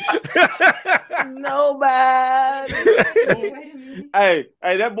Sweat. Nobody. Hey,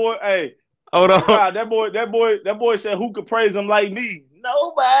 that boy. Hey, hold on. God, that boy said, "Who could praise him like me?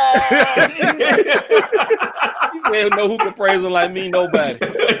 Nobody." He said, "No, who could praise him like me? Nobody."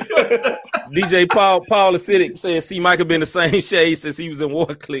 DJ Paul Acidic said, "See, Mike have been the same shade since he was in War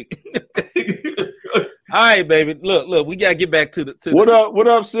Clique." All right, baby. Look. We gotta get back to the. What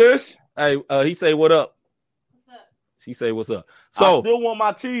up, sis? Hey, he say, "What up?" She say, "What's up?" So I still want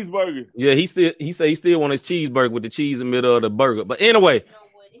my cheeseburger. Yeah, he still want his cheeseburger with the cheese in the middle of the burger. But anyway,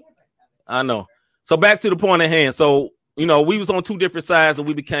 I know. So back to the point at hand. So we was on two different sides and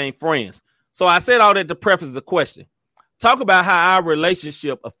we became friends. So I said all that to preface the question. Talk about how our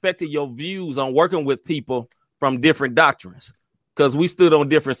relationship affected your views on working with people from different doctrines, because we stood on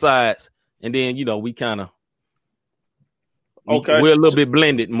different sides, and then we kind of we're a little bit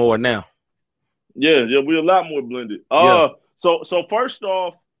blended more now. Yeah, we're a lot more blended. So first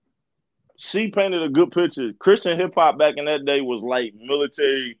off, she painted a good picture. Christian hip hop back in that day was like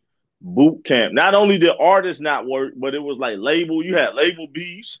military boot camp. Not only did artists not work, but it was like label. You had label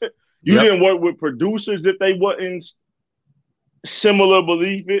beefs. You didn't work with producers if they wasn't similar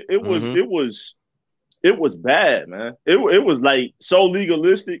belief. It was bad, man. It was like so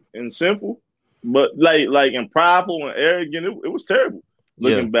legalistic and simple, but like and prideful and arrogant. It was terrible.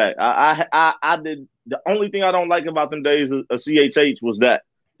 Looking back, I did. The only thing I don't like about them days of CHH was that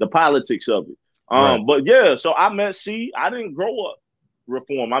the politics of it. But yeah, so I met C. I didn't grow up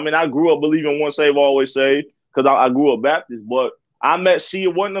Reformed. I mean, I grew up believing once saved, always saved, because I grew up Baptist. But I met C.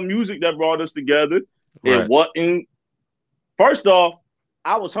 It wasn't the music that brought us together. Right. It wasn't. First off,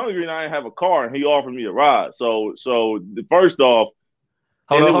 I was hungry and I didn't have a car, and he offered me a ride. So first off,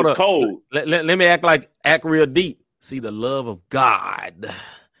 Hold it was on. cold. Let me act real deep. See the love of God.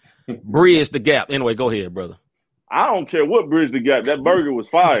 Bridge the gap. Anyway, go ahead, brother. I don't care what bridge the gap. That burger was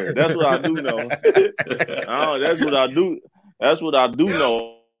fire. That's what I do know. That's what I do. That's what I do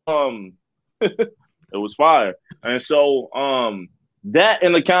know. It was fire. And so that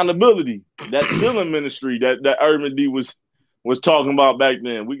and accountability, that ceiling ministry that Urban D was talking about back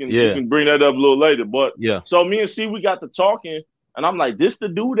then. We can bring that up a little later. But so me and C, we got to talking, and I'm like, this the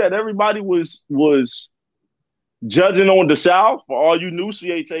dude that everybody was judging on the South. For all you new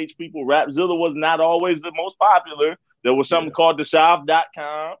CHH people, Rapzilla was not always the most popular. There was something called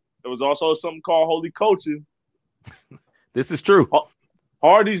thesouth.com. There was also something called Holy Coaching. This is true.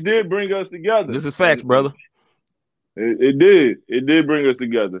 Hardee's did bring us together. This is facts, brother. It did. It did bring us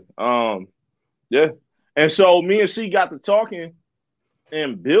together. Yeah. And so me and C got to talking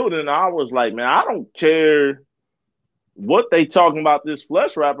and building. I was like, man, I don't care what they talking about this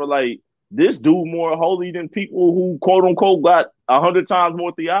flesh rapper. Like, this dude more holy than people who, quote unquote, got 100 times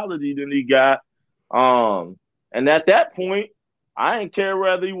more theology than he got. And at that point, I didn't care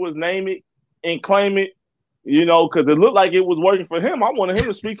whether he was name it and claim it, you know, because it looked like it was working for him. I wanted him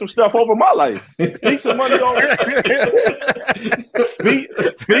to speak some stuff over my life. Speak some money over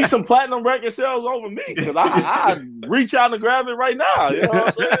speak some platinum record sales over me, because I reach out and grab it right now. You know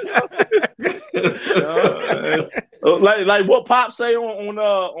what I'm saying? Like what Pop say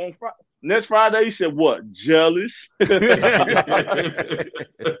on next Friday, he said, what? Jealous?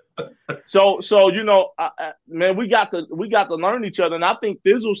 So you know, man, we got to learn each other. And I think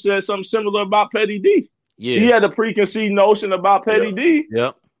Thizzle said something similar about Petty D. Yeah. He had a preconceived notion about Petty D.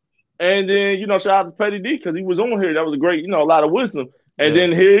 Yep. And then, you know, shout out to Petty D because he was on here. That was a great, you know, a lot of wisdom. And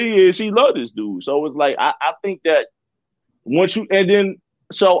then here he is. He loved this dude. So it's like, I think that once you, and then,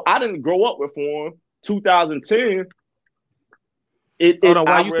 so I didn't grow up with Reform. 2010. Hold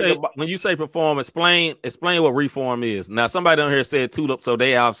on, when you say perform, explain what Reform is. Now, somebody on here said Tulip, so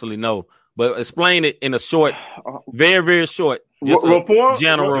they obviously know. But explain it in a short, very, very short. Reform.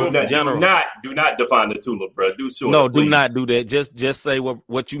 General. Do not define the Tulip, bro. Do short. No, please. do not do that. Just say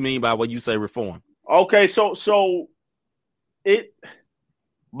what you mean by when you say reform. Okay, so it,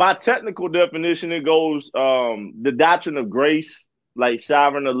 by technical definition, it goes the doctrine of grace, like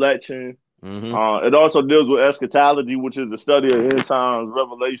sovereign election. Mm-hmm. It also deals with eschatology, which is the study of end times,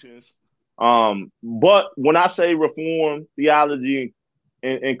 revelations. But when I say reform theology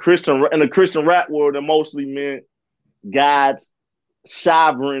and Christian in the Christian rap world, it mostly meant God's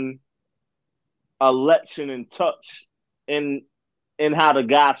sovereign election and touch in how the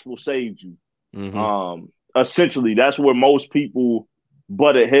gospel saved you. Mm-hmm. Essentially, that's where most people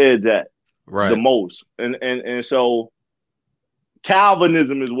butted heads at the most. And so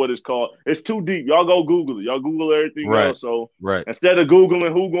Calvinism is what it's called. It's too deep. Y'all go Google it. Y'all Google everything else. So instead of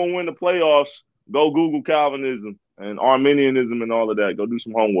Googling who gonna win the playoffs, go Google Calvinism and Arminianism and all of that. Go do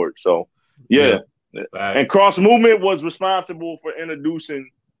some homework. So and Cross Movement was responsible for introducing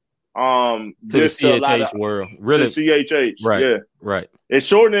to the CHH world. Really? To CHH. Right. Yeah. Right. It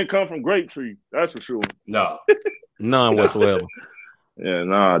sure didn't come from Grape Tree, that's for sure. No. None whatsoever. Yeah,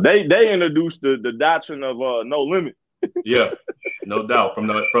 nah. They introduced the doctrine of no limit. Yeah, no doubt. From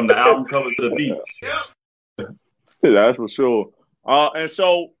the album covers to the beats. That's for sure. And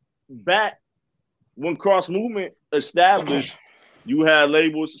so back when Cross Movement established, you had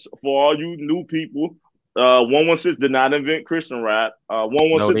labels for all you new people. 116 did not invent Christian rap.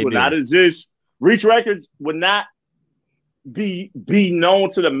 116 would not exist. Reach Records would not be known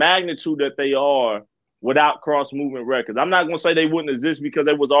to the magnitude that they are without Cross Movement Records. I'm not going to say they wouldn't exist because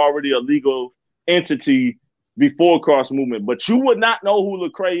they was already a legal entity before Cross Movement, but you would not know who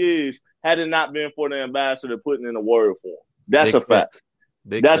Lecrae is had it not been for the ambassador putting in a word for him. That's a fact.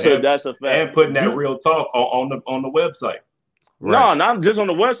 That's a fact. And putting that real talk on the website. Right. No, not just on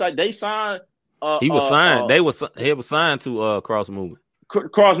the website. They signed. He was signed. He was signed to Cross Movement.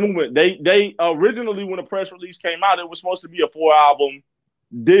 Cross Movement. They originally, when the press release came out, it was supposed to be a 4-album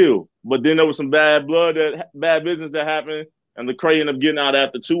deal, but then there was some bad business that happened. And Lecrae ended up getting out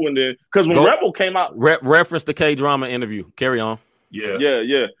after 2, and then because when Rebel came out, reference the K-Drama interview. Carry on.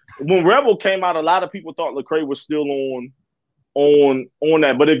 Yeah. When Rebel came out, a lot of people thought Lecrae was still on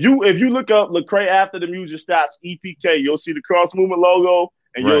that. But if you look up Lecrae after the music stops, EPK, you'll see the Cross Movement logo,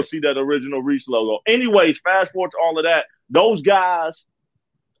 and you'll see that original Reach logo. Anyways, fast forward to all of that. Those guys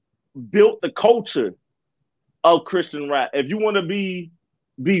built the culture of Christian rap. If you want to be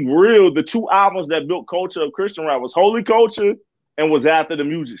real, the 2 albums that built culture of Christian rap was Holy Culture and was After the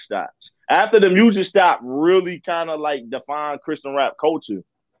Music Stops. after the music stopped really kind of like defined Christian rap culture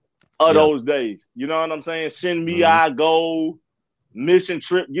of those days. You know what I'm saying? Send me, I go, mission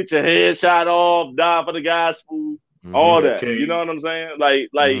trip, get your head shot off, die for the gospel, all that. Okay. You know what I'm saying? Like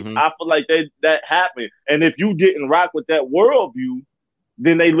I feel like that happened. And if you didn't rock with that worldview,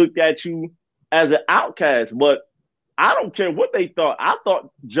 then they looked at you as an outcast. But I don't care what they thought. I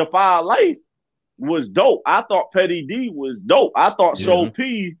thought Jafar Life was dope. I thought Petty D was dope. I thought Soul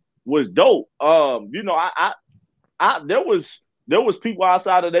P was dope. You know, there was people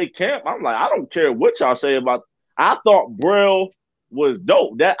outside of their camp. I'm like, I don't care what y'all say about. I thought Braille was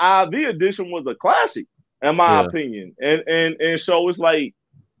dope. That IV edition was a classic, in my opinion. And so it's like,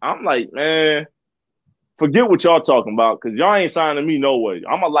 I'm like, man, forget what y'all talking about, because y'all ain't signing me no way.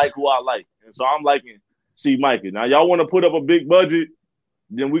 I'm gonna like who I like, and so I'm liking C. Micah. Now y'all want to put up a big budget,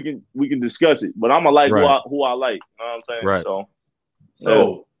 then we can discuss it. But I'm gonna like who I like. You know what I'm saying? Right.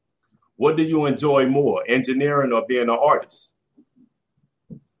 So, what do you enjoy more, engineering or being an artist?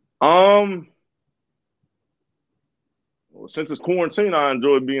 Well, since it's quarantine, I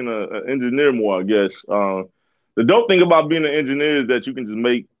enjoy being an engineer more, I guess. The dope thing about being an engineer is that you can just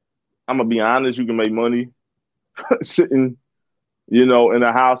make, I'm going to be honest, you can make money sitting, you know, in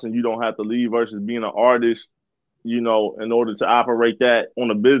a house and you don't have to leave, versus being an artist. You know, in order to operate that on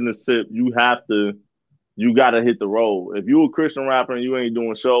a business tip, you got to hit the road. If you're a Christian rapper and you ain't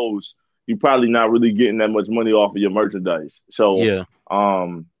doing shows, you're probably not really getting that much money off of your merchandise. So,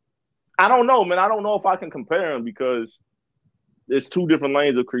 I don't know, man. I don't know if I can compare them, because it's two different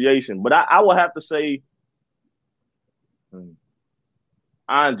lanes of creation. But I would have to say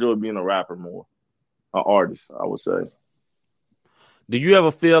I enjoy being a rapper more, an artist, I would say. Do you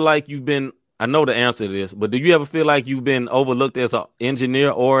ever feel like you've been, I know the answer to this, but do you ever feel like you've been overlooked as an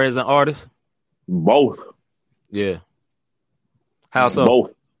engineer or as an artist? Both. Yeah. How so?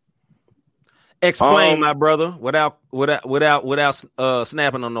 Both. Explain, my brother, without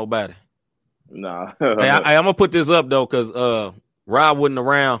snapping on nobody. Nah. Hey, I'm gonna put this up though, because Rob wasn't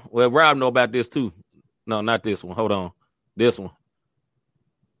around. Well, Rob know about this too. No, not this one. Hold on, this one.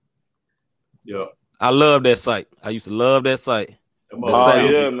 Yeah, I love that site. I used to love that site.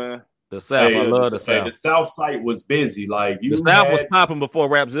 Man. The South. I love the South. The South site was busy. Like the South was popping before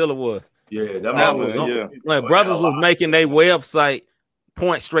Rapzilla was. Yeah, that was. Like brothers was making their website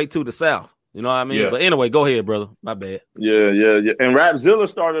point straight to the South. You know what I mean? Yeah. But anyway, go ahead, brother. My bad. Yeah. And Rapzilla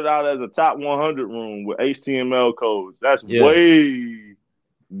started out as a top 100 room with HTML codes. That's way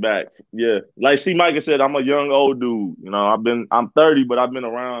back. Yeah. Like C. Micah said, I'm a young old dude. You know, I'm 30, but I've been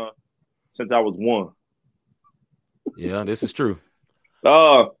around since I was 1. Yeah, this is true.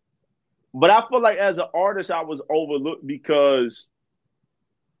 But I feel like as an artist, I was overlooked because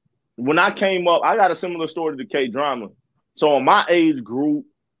when I came up, I got a similar story to K-Drama. So in my age group,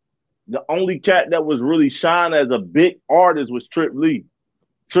 the only cat that was really shining as a big artist was Trip Lee.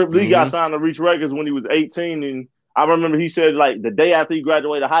 Trip Lee got signed to Reach Records when he was 18. And I remember he said, like, the day after he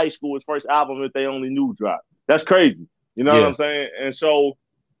graduated high school, his first album, If They Only Knew, dropped. That's crazy. You know what I'm saying? And so,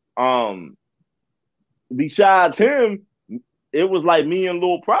 besides him, it was like me and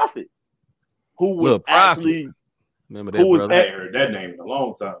Lil Prophet, who was actually... Remember that, brother? I heard that name in a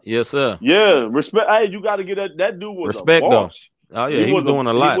long time. Yes, sir. Yeah, respect. Hey, you got to get that dude was respect, a boss. Though. Oh, yeah, he was doing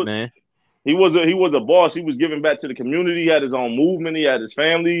a lot, man. He was a boss. He was giving back to the community. He had his own movement. He had his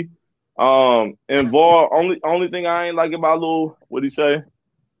family involved. Only thing I ain't like about Lil, what'd he say?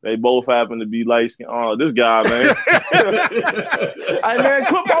 They both happen to be light skinned. Oh, this guy, man. Hey, man,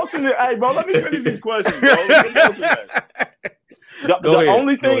 quit posting it. Hey, bro, let me finish these questions, bro.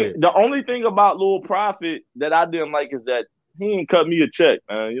 The only thing about Lil Prophet that I didn't like is that he ain't cut me a check,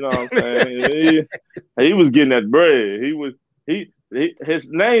 man. You know what I'm saying? he was getting that bread. His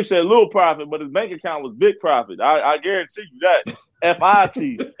name said Lil Prophet, but his bank account was Big Profit. I guarantee you that.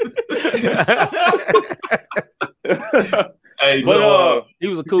 FIT. Hey, but he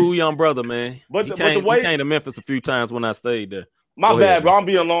was a cool young brother, man. But he came to Memphis a few times when I stayed there. My bad, bro. I'm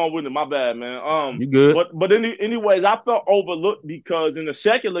being long with it. My bad, man. You good? But anyways, I felt overlooked because in the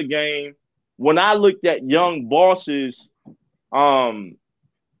secular game, when I looked at young bosses, who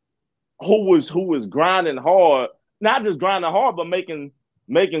was grinding hard, not just grinding hard, but making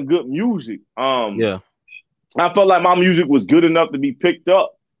good music. I felt like my music was good enough to be picked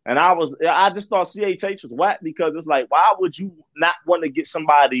up. And I just thought CHH was whack because it's like, why would you not want to get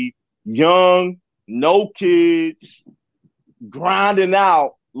somebody young, no kids, grinding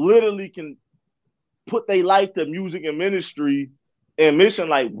out, literally can put their life to music and ministry and mission?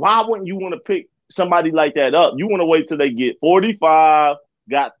 Like, why wouldn't you want to pick somebody like that up? You want to wait till they get 45,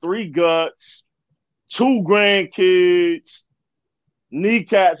 got 3 guts, 2 grandkids,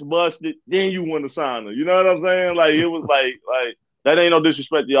 kneecaps busted, then you want to sign her. You know what I'm saying? Like it was like that ain't no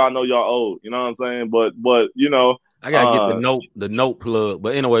disrespect to y'all. I know y'all old. You know what I'm saying? But you know, I gotta get the note plug.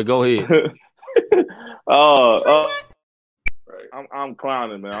 But anyway, go ahead. I'm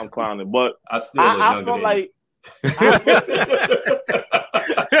clowning, man. I'm clowning, but I still look I younger feel than like.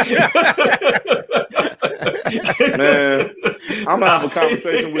 Man, I'm gonna have a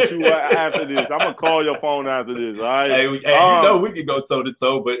conversation with you after this. I'm gonna call your phone after this. All right. Hey, you know we can go toe to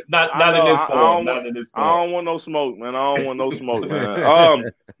toe, but not in this form. Not in this form. I don't want no smoke, man. I don't want no smoke,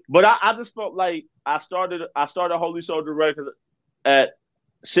 man. But I just felt like I started Holy Soldier Records at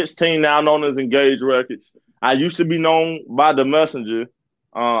 16, now known as Engage Records. I used to be known by The Messenger.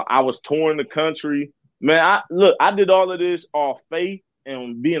 I was touring the country. Man, I did all of this off faith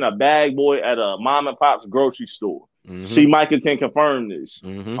and being a bag boy at a mom and pop's grocery store. Mm-hmm. See, Micah can confirm this.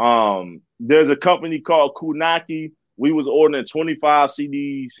 Mm-hmm. There's a company called Kunaki. We was ordering 25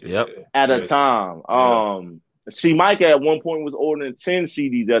 CDs at a time. See, Micah at one point was ordering 10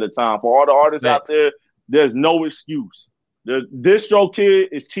 CDs at a time. For all the artists out there, there's no excuse. The Distro Kid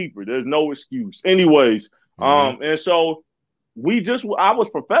is cheaper. There's no excuse. Anyways, and so I was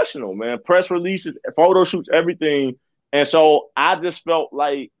professional, man. Press releases, photo shoots, everything. And so I just felt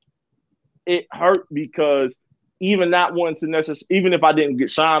like it hurt because even not wanting to necessarily, even if I didn't get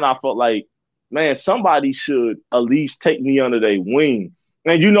signed, I felt like, man, somebody should at least take me under their wing.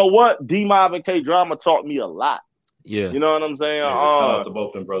 And you know what? D-Mob and K-Drama taught me a lot. Yeah. You know what I'm saying? Yeah, shout out to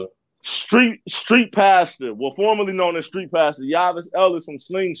both of them, brother. Street Pastor, formerly known as Street Pastor, Yavis Ellis from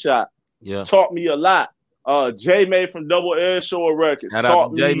Slingshot, taught me a lot. J May from Double Air Shore Records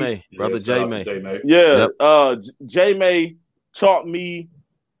taught me. J May, brother J May. Yeah, J May taught me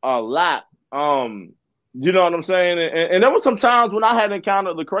a lot. You know what I'm saying? And there was some times when I had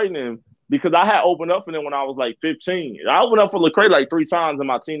encountered Lecrae and him because I had opened up for them when I was like 15. I opened up for Lecrae like 3 times in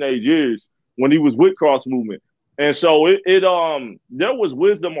my teenage years when he was with Cross Movement. And so it there was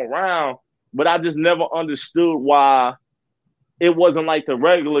wisdom around, but I just never understood why it wasn't like the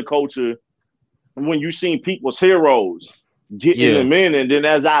regular culture when you seen people's heroes getting them in. And then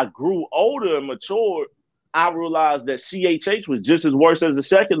as I grew older and matured, I realized that CHH was just as worse as the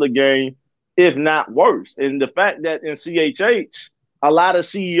secular game, if not worse. And the fact that in CHH, a lot of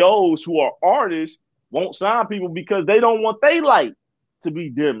CEOs who are artists won't sign people because they don't want their light to be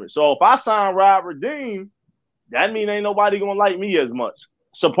dimmer. So if I sign Rod Redeem, that means ain't nobody gonna like me as much,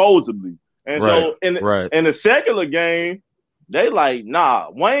 supposedly. And so in the secular game, they like, nah,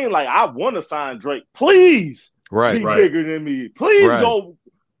 Wayne, like, I want to sign Drake. Please be bigger than me. Please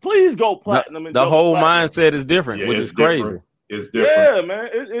go platinum. The whole mindset is different, which is crazy. Different. It's different. Yeah, man.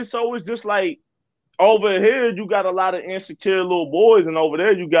 It's just like over here, you got a lot of insecure little boys, and over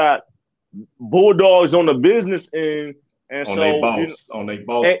there, you got bulldogs on the business end. And on they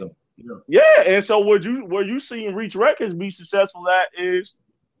boss them. Yeah, and so where you seeing Reach Records be successful at is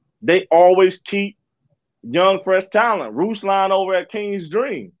they always keep young, fresh talent. Ruslan over at King's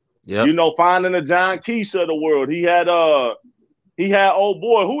Dream. Yeah. You know, finding the John Keisha of the world. He had old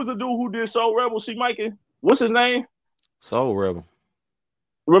boy. Who was the dude who did Soul Rebel? See, Mikey? What's his name? Soul Rebel.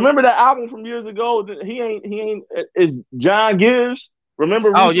 Remember that album from years ago? He ain't is John Gears.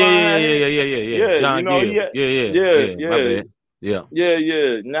 Remember? Oh, yeah. John Gears. Yeah.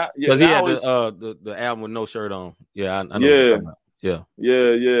 Because he had the album with no shirt on. Yeah, I know what you're talking about. Yeah.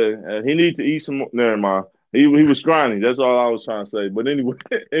 He needs to eat some more. Never mind. He was scrawny. That's all I was trying to say. But anyways,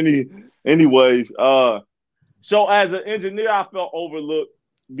 so as an engineer, I felt overlooked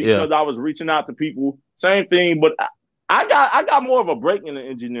because I was reaching out to people. Same thing, but I got more of a break in the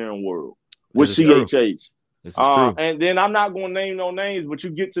engineering world with CHH. This is true. And then I'm not going to name no names, but you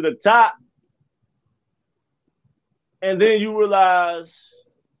get to the top, and then you realize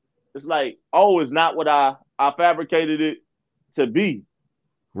it's like, oh, it's not what I fabricated it to be.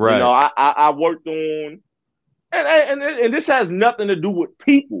 Right. You know, I worked on, and this has nothing to do with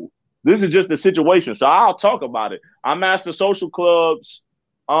people. This is just the situation. So I'll talk about it. I mastered Social Club's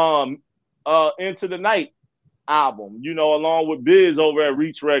Into the Night album, you know, along with Biz over at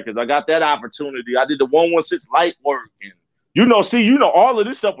Reach Records. I got that opportunity. I did the 116 light work, and all of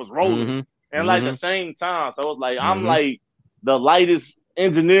this stuff was rolling and like the same time. So it was like I'm like the lightest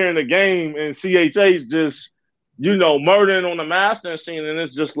engineer in the game, and CHH just, murdering on the mastering scene, and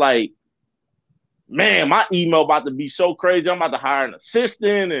it's just like, man, my email about to be so crazy. I'm about to hire an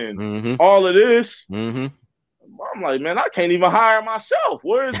assistant and all of this. I'm like, man, I can't even hire myself.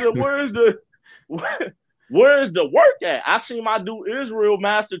 Where's the work at? I seen my dude Israel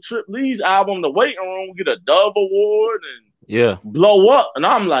master Trip Lee's album, The Waiting Room, get a Dove Award and blow up. And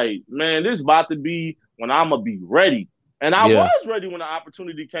I'm like, man, this is about to be when I'm going to be ready. And I was ready when the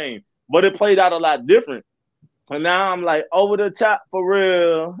opportunity came, but it played out a lot different. And now I'm like over the top for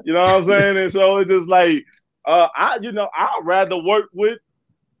real. You know what I'm saying? And so it's just like, I'd rather work with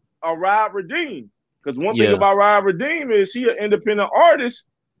a Rod Redeem. Because one thing about Rod Redeem is he an independent artist,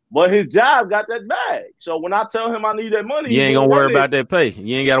 but his job got that bag. So when I tell him I need that money, you ain't gonna worry about that pay.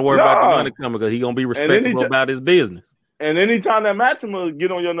 You ain't gotta worry about the money coming because he gonna be respectful about his business. And anytime that Maxima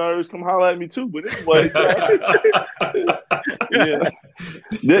get on your nerves, come holler at me too. But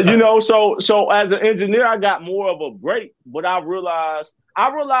anyway, so as an engineer, I got more of a break. But I realized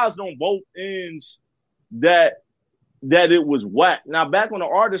on both ends that it was whack. Now back on the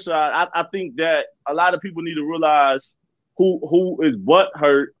artist side, I think that a lot of people need to realize who is butt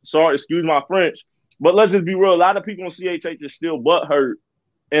hurt. Sorry, excuse my French, but let's just be real. A lot of people on CHH is still butt hurt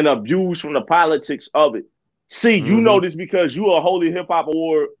and abused from the politics of it. See, you know this because you are a Holy Hip Hop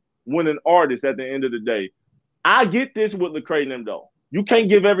Award winning artist at the end of the day. I get this with Lecrae and them though. You can't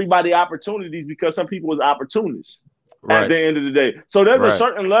give everybody opportunities because some people is opportunists at the end of the day. So there's a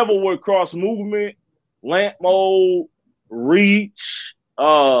certain level where cross movement, Lamp Mode, Reach,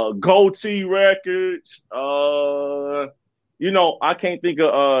 Goatee Records, I can't think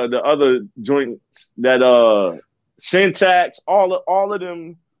of the other joints that Syntax, all of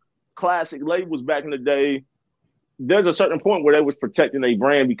them classic labels back in the day. There's a certain point where they was protecting their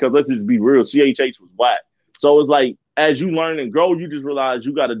brand because let's just be real, CHH was whack. So it's like as you learn and grow, you just realize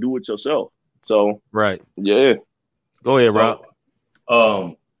you got to do it yourself. So yeah. Go ahead, Rob.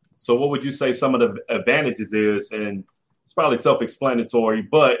 So what would you say some of the advantages is? And it's probably self-explanatory,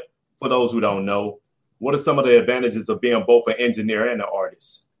 but for those who don't know, what are some of the advantages of being both an engineer and an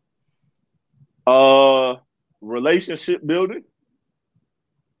artist? Relationship building,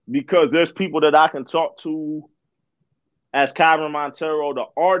 because there's people that I can talk to as Kyron Montero, the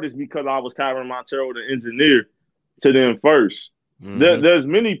artist, because I was Kyron Montero, the engineer, to them first. There's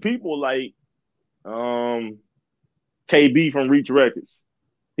many people like KB from Reach Records.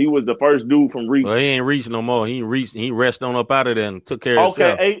 He was the first dude from Reach. Well, he ain't Reach no more. He rested on up out of there and took care of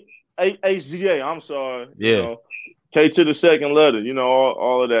himself. Okay, HGA, I'm sorry. Yeah. K to the second letter,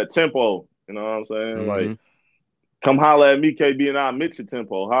 all of that tempo. You know what I'm saying? Like, come holler at me, KB, and I'll mix the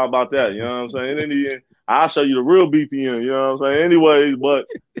tempo. How about that? You know what I'm saying? And in the end, I'll show you the real BPM. You know what I'm saying? Anyways, but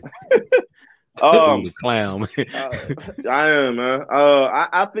clown. I am, man.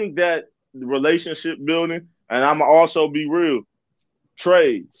 I think that relationship building, and I'm also be real,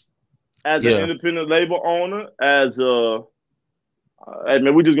 trades as an independent label owner, as a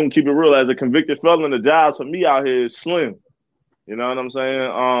man, we just gonna keep it real. As a convicted felon, the jobs for me out here is slim. You know what I'm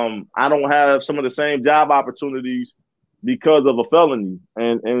saying? I don't have some of the same job opportunities because of a felony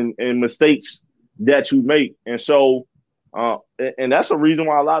and mistakes that you make. And so, and that's a reason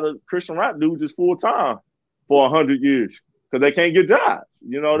why a lot of Christian rap dudes is full time for 100 years because they can't get jobs.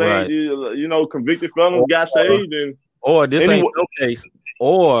 Convicted felons got saved, or this ain't no case,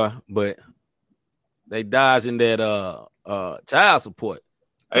 but they dodging that child support.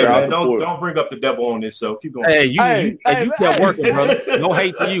 Hey man, don't bring up the devil on this show. Keep going. Hey, you kept working, brother. No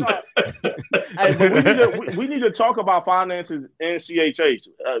hate to you. Hey, but we need to talk about finances and CHH.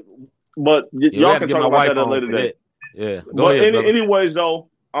 But y'all can talk about that later today. Yeah. Go ahead. Anyways, though,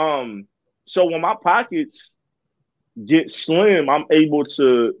 so when my pockets get slim, I'm able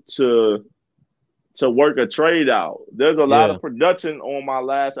to work a trade out. There's a lot of production on my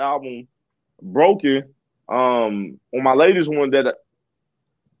last album, Broken. On my latest one that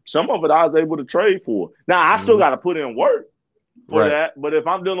some of it I was able to trade for. Now I still got to put in work for that. But if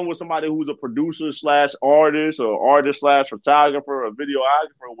I'm dealing with somebody who's a producer / artist or artist / photographer or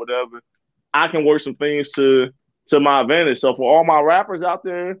videographer or whatever, I can work some things to my advantage. So for all my rappers out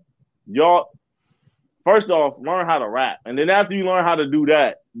there, y'all, first off, learn how to rap. And then after you learn how to do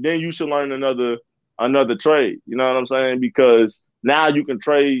that, then you should learn another trade. You know what I'm saying? Because now you can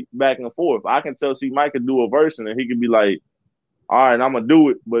trade back and forth. I can tell Mike could do a verse and then he could be like, all right, I'm going to do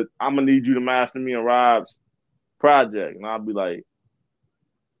it, but I'm going to need you to master me and Rob's project. And I'll be like,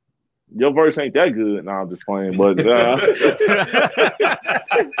 your verse ain't that good. No, I'm just playing. But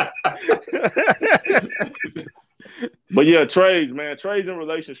but yeah, trades, man. Trades and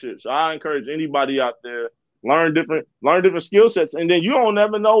relationships. I encourage anybody out there, learn different skill sets. And then you don't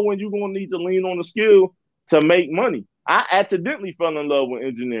never know when you're going to need to lean on the skill to make money. I accidentally fell in love with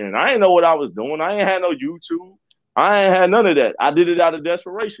engineering. I didn't know what I was doing. I ain't had no YouTube. I ain't had none of that. I did it out of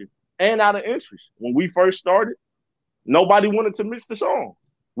desperation and out of interest. When we first started, nobody wanted to mix the song.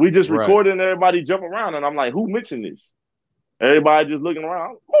 We just recorded and everybody jump around. And I'm like, who mixing this? Everybody just looking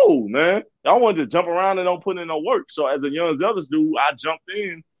around. Oh, man. I want to just jump around and don't put in no work. So as a young zealous dude, I jumped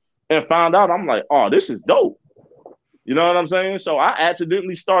in and found out. I'm like, oh, this is dope. You know what I'm saying? So I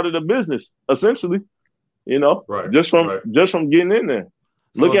accidentally started a business, essentially. You know, just from getting in there.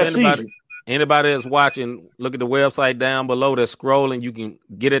 So look at anybody that's watching, look at the website down below that's scrolling. You can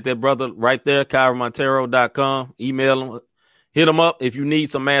get at that brother right there, KyronMontero.com. Email him, hit him up if you need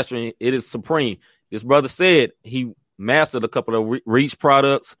some mastering. It is supreme. This brother said he mastered a couple of Reach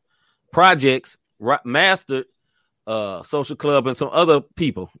projects, mastered Social Club and some other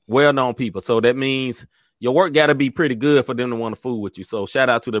people, well-known people. So that means your work got to be pretty good for them to want to fool with you. So shout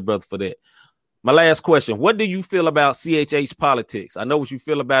out to the brother for that. My last question. What do you feel about CHH politics? I know what you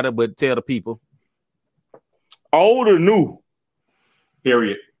feel about it, but tell the people. Old or new?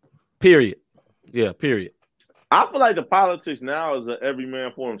 Period. Yeah, period. I feel like the politics now is a every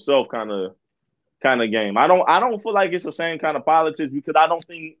man for himself kind of game. I don't feel like it's the same kind of politics because I don't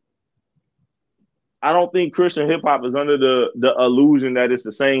think Christian hip hop is under the illusion that it's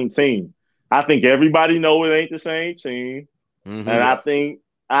the same team. I think everybody know it ain't the same team. Mm-hmm. And I think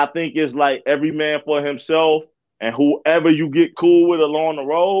it's like every man for himself, and whoever you get cool with along the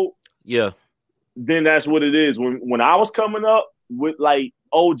road, yeah, then that's what it is. When I was coming up with like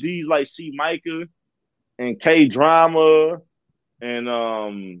OGs like C Micah and K Drama and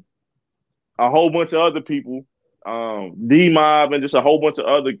a whole bunch of other people, D Mob and just a whole bunch of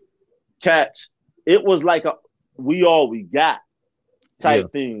other cats, it was like we all we got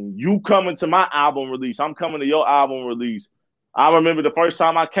type thing. You coming to my album release, I'm coming to your album release. I remember the first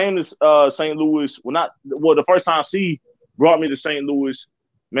time I came to St. Louis. The first time C brought me to St. Louis,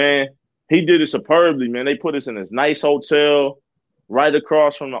 man, he did it superbly, man. They put us in this nice hotel right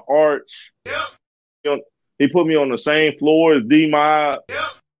across from the Arch. Yep. He put me on the same floor as D-Mob.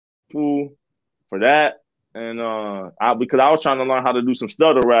 Yep. For that. And because I was trying to learn how to do some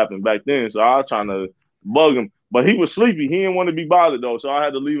stutter rapping back then, so I was trying to bug him. But he was sleepy. He didn't want to be bothered, though, so I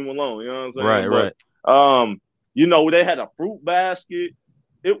had to leave him alone. You know what I'm saying? Right. You know, they had a fruit basket.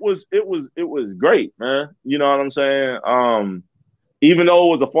 It was great, man. You know what I'm saying? Even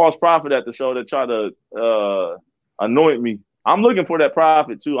though it was a false prophet at the show that tried to anoint me, I'm looking for that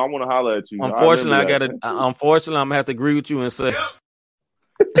prophet too. I want to holler at you. Unfortunately, I'm gonna have to agree with you and say.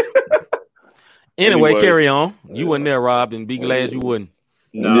 Anyway, carry on. You wasn't there, Rob, and be glad you wouldn't.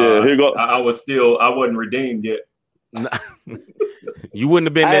 No, here go. I wasn't redeemed yet. You wouldn't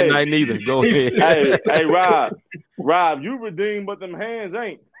have been that night neither. Go ahead. Hey, Rob, you redeemed, but them hands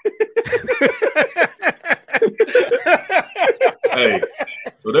ain't. Hey,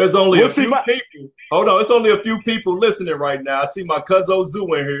 so there's only a few people. Hold on, it's only a few people listening right now. I see my cousin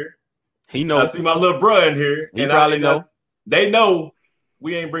Ozu in here. He knows. I see my little bro in here. He probably know. They know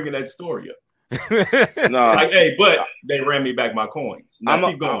we ain't bringing that story up. No, but they ran me back my coins. Now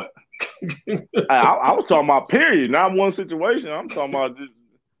keep going. I was talking about period, not one situation. I'm talking about just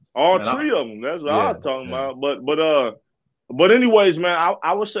all three of them. That's what I was talking about. But anyways, man,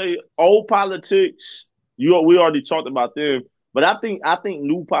 I would say old politics. We already talked about them, but I think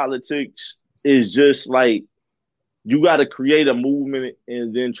new politics is just like you got to create a movement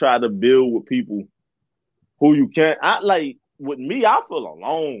and then try to build with people who you can. With me, I feel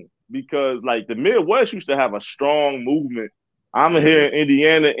alone because like the Midwest used to have a strong movement. I'm here in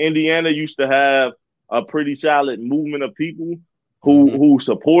Indiana. Indiana used to have a pretty solid movement of people who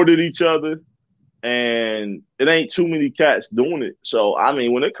supported each other, and it ain't too many cats doing it. So, I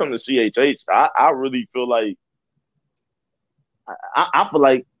mean, when it comes to CHH, I really feel like I feel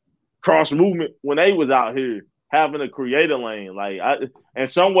like cross movement when they was out here having a creator lane. Like, in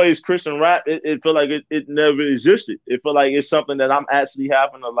some ways, Christian rap, it feel like it never existed. It feel like it's something that I'm actually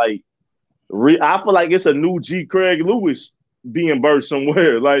having to like. I feel like it's a new G. Craig Lewis being birthed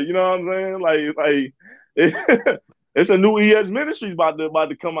somewhere, like, you know what I'm saying? Like it's a new ES Ministries about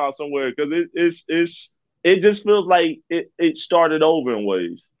to come out somewhere because it just feels like it started over in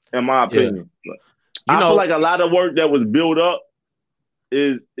ways, in my opinion. Yeah. I feel like a lot of work that was built up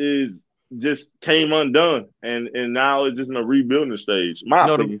is just came undone, and now it's just in a rebuilding stage. My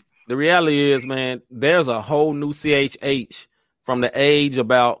opinion. The reality is, man, there's a whole new CHH from the age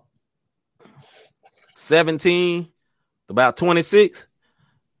about 17. About 26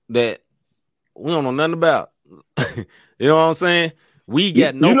 that we don't know nothing about. You know what I'm saying? We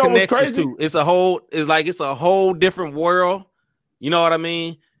got no connections to. It's a whole different world. You know what I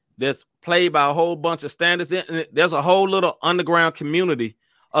mean? That's played by a whole bunch of standards. There's a whole little underground community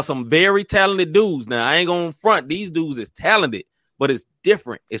of some very talented dudes. Now, I ain't gonna front. These dudes is talented, but it's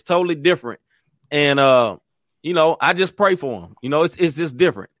different. It's totally different. And I just pray for them. You know, it's just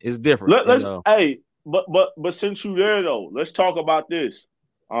different. It's different. But since you there though, let's talk about this.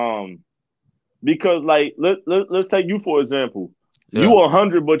 Because like let's take you for example. Yeah. You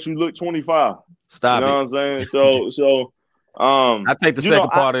 100, but you look 25. Stop You know it. what I'm saying? So I take the you second know,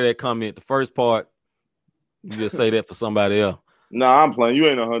 part of that comment. The first part, you just say that for somebody else. Nah, I'm playing. You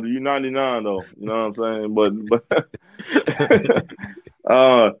ain't 100. You 99 though. You know what I'm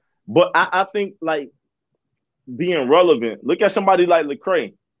saying? But I think like being relevant. Look at somebody like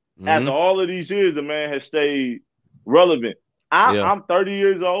Lecrae. After all of these years, the man has stayed relevant. I'm 30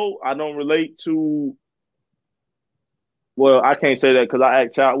 years old. I don't relate to. Well, I can't say that because I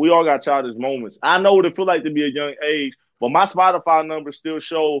act child. We all got childish moments. I know what it feel like to be a young age, but my Spotify numbers still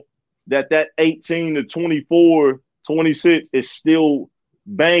show that 18 to 24, 26 is still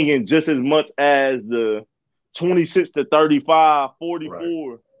banging just as much as the 26 to 35,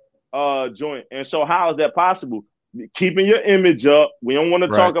 44 joint. And so how is that possible? Keeping your image up. We don't want to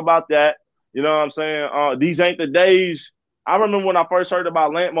talk about that. You know what I'm saying? These ain't the days. I remember when I first heard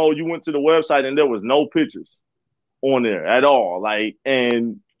about Lamp Mode, you went to the website and there was no pictures on there at all. Like,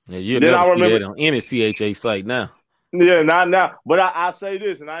 and you'll then never I remember see that on any CHA site now. Yeah, not now. But I say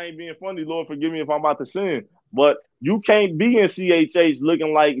this, and I ain't being funny. Lord, forgive me if I'm about to sin. But you can't be in CHH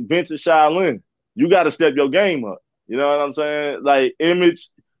looking like Vincent Shaolin. You got to step your game up. You know what I'm saying? Like image,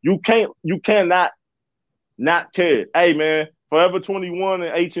 you cannot not care. Hey man, Forever 21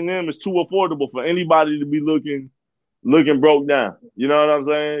 and H&M is too affordable for anybody to be looking broke down. You know what I'm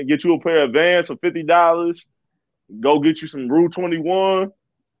saying? Get you a pair of Vans for $50. Go get you some Rue 21.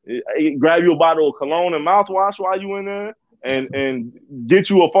 Grab you a bottle of cologne and mouthwash while you in there, and get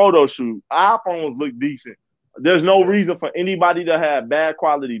you a photo shoot. iPhones look decent. There's no reason for anybody to have bad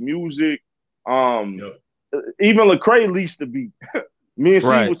quality music. Even Lecrae leased the beat. Me and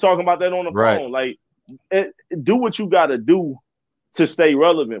C was talking about that on the phone. Like, do what you got to do to stay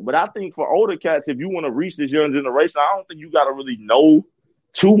relevant. But I think for older cats, if you want to reach this young generation, I don't think you got to really know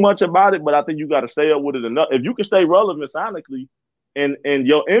too much about it. But I think you got to stay up with it enough. If you can stay relevant sonically and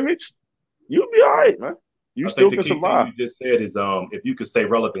your image, you'll be all right, man. You still can survive. Thing you just said is if you can stay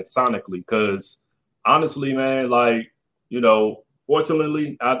relevant sonically, because honestly, man, like, you know,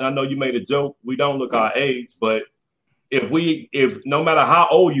 fortunately, I know you made a joke. We don't look our age, but if no matter how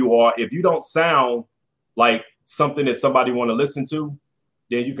old you are, if you don't sound like something that somebody want to listen to,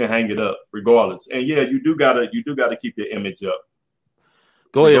 then you can hang it up regardless. And yeah, you do gotta keep your image up.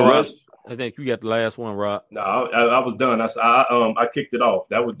 Go ahead, Rob. I think you got the last one, Rob. No, I was done. I kicked it off.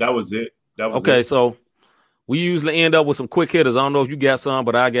 That was it. Okay, so we usually end up with some quick hitters. I don't know if you got some,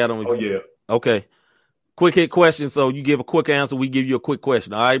 but I got them. Oh yeah. Okay. Quick hit question. So you give a quick answer, we give you a quick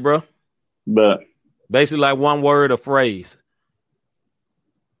question. All right, bro? But basically like one word or phrase.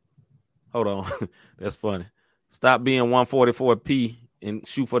 Hold on. That's funny. Stop being 144p and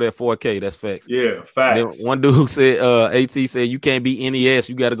shoot for that 4K. That's facts. Yeah, facts. Then one dude said, AT said, you can't be NES.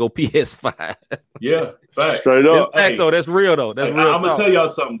 You got to go PS5. Yeah, facts. Straight up. That's facts, though. That's real, though. That's real. I'm going to tell y'all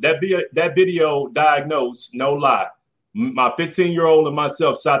something. That video diagnosed, no lie. My 15-year-old and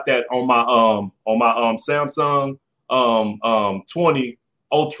myself shot that on my Samsung 20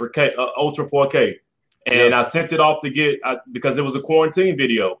 Ultra 4K. And I sent it off to get because it was a quarantine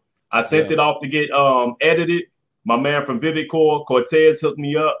video. I sent it off to get edited. My man from Vivid Core, Cortez, hooked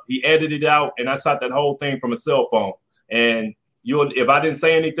me up. He edited it out, and I shot that whole thing from a cell phone. And if I didn't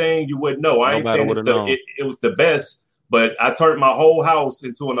say anything, you wouldn't know. I ain't saying it was the best, but I turned my whole house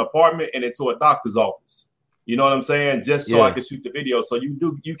into an apartment and into a doctor's office. You know what I'm saying? Just so I could shoot the video. So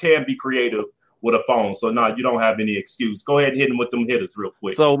you can be creative with a phone. So no, you don't have any excuse. Go ahead and hit them with them hitters real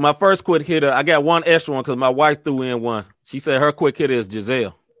quick. So my first quick hitter, I got one extra one because my wife threw in one. She said her quick hitter is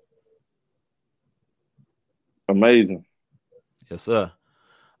Giselle. Amazing. Yes, sir.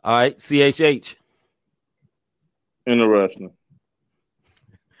 All right, CHH. Interesting.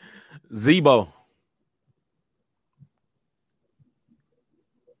 Zebo.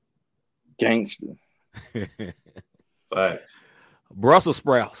 Gangster. Facts. Brussels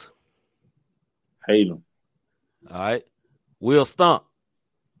sprouts. Hate them. All right. Will Stump.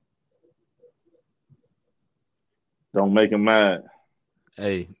 Don't make him mad.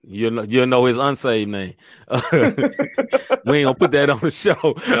 Hey, you'll know his unsaved name. We ain't gonna put that on the show.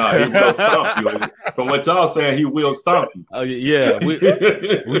 No, he will stomp you. From what y'all saying, he will stomp you. Oh yeah, we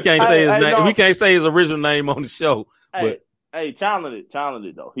can't say his name. No. We can't say his original name on the show. Hey, talented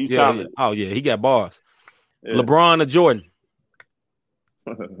though. He's talented. Yeah. Oh yeah, he got bars. Yeah. LeBron or Jordan?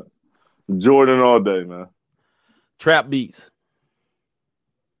 Jordan all day, man. Trap beats.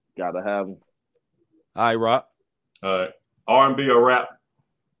 Gotta have them. All right, Rob. All right. R&B or rap?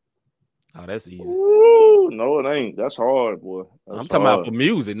 Oh, that's easy. Ooh, no, it ain't. That's hard, boy. I'm talking about for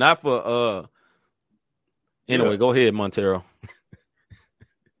music, not for Anyway, go ahead, Montero.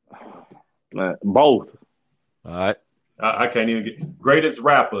 Man, both. All right. I can't even get greatest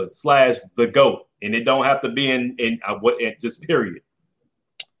rapper / the GOAT, and it don't have to be in just period.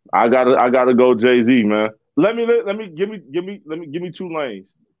 I gotta go Jay-Z, man. Let me give me 2 lanes.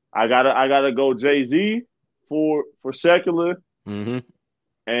 I gotta go Jay-Z for secular, and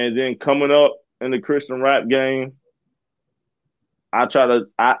then coming up in the Christian rap game, I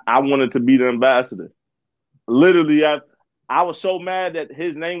wanted to be the ambassador. Literally, I was so mad that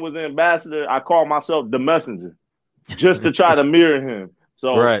his name was the ambassador, I called myself the messenger, just to try to mirror him.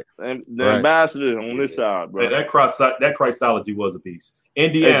 So, and the ambassador on this side, bro. That Christology was a piece.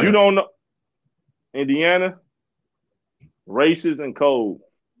 Indiana. If you don't know, Indiana, racist and cold.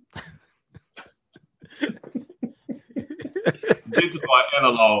 Digital or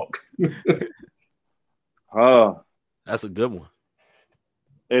analog. That's a good one.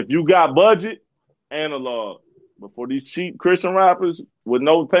 If you got budget, analog. But for these cheap Christian rappers with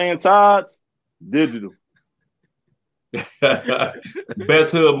no paying tithes, digital.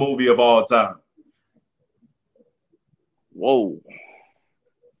 Best hood movie of all time. Whoa.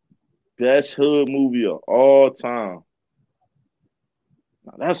 Best hood movie of all time.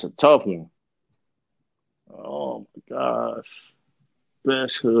 Now, that's a tough one. Oh my gosh.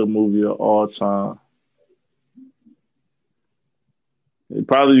 Best hood movie of all time. It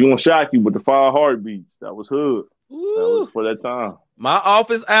probably gonna shock you, but the 5 Heartbeats, that was hood. Ooh. That was for that time. My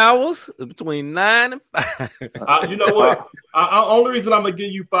office hours between 9 and 5. You know what? Only reason I'm gonna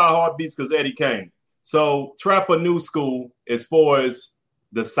give you 5 Heartbeats because Eddie Kane. So trap or new school as far as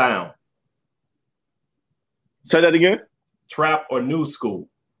the sound. Say that again. Trap or new school,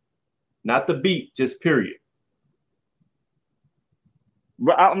 not the beat, just period.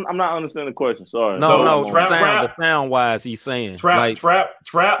 But I'm not understanding the question. Sorry. No. Trap sound, rap, the sound wise, he's saying trap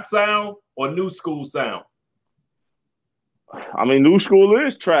sound or new school sound. I mean, new school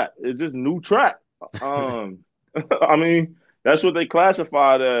is trap. It's just new trap. I mean, that's what they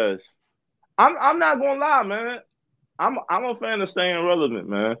classified as. I'm not gonna lie, man. I'm a fan of staying relevant,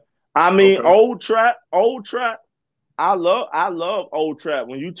 man. I mean, old trap. I love old trap.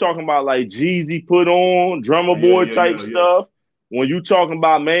 When you talking about like Jeezy put on, Drummer Boy type stuff. When you talking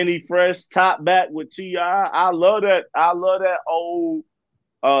about Manny Fresh, top back with T.I., I love that. I love that old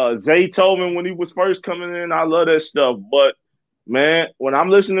Zaytoven when he was first coming in. I love that stuff. But man, when I'm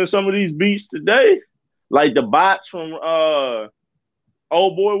listening to some of these beats today, like the bots from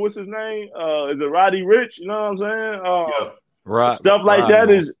old boy, what's his name? Is it Roddy Rich? You know what I'm saying? Stuff like that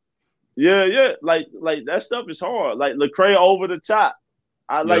is like that stuff is hard. Like Lecrae Over the Top.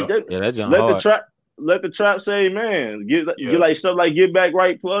 I like that. Yeah, that's hard. Let the trap say, man, get like stuff like Get Back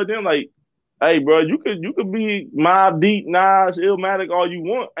Right plugged in. Like, hey, bro, you could be Mobb Deep, Nas, Illmatic, all you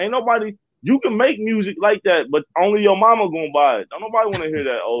want. Ain't nobody. You can make music like that, but only your mama gonna buy it. Don't nobody want to hear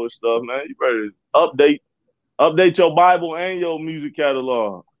that old stuff, man. You better update your Bible and your music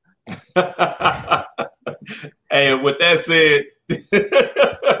catalog. Hey, with that said,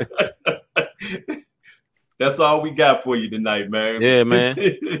 that's all we got for you tonight, man. Yeah, man.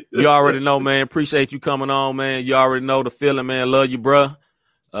 You already know, man. Appreciate you coming on, man. You already know the feeling, man. Love you, bro.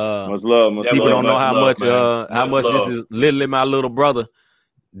 Much love. People don't know how much this is literally my little brother.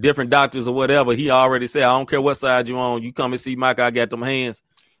 Different doctors or whatever. He already said, I don't care what side you on. You come and see Mike. I got them hands.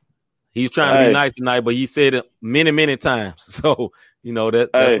 He's trying to be nice tonight, but he said it many, many times. So you know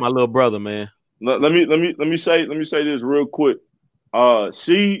that's my little brother, man. Let me say this real quick.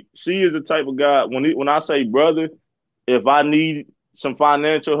 She is the type of guy when I say brother, if I need some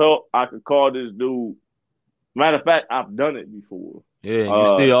financial help, I could call this dude. Matter of fact, I've done it before. Yeah, you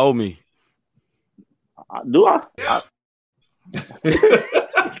still owe me. Do I? Yeah.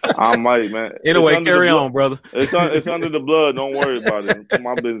 I might, man. Anyway, carry on, brother. It's under the blood. Don't worry about it. Put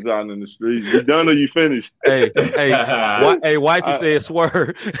my business out in the street. You done or you finished? Hey, wifey said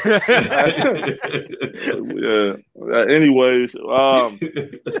swerve. Yeah. Anyways,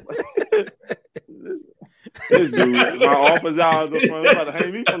 this dude, my office hours in front, about to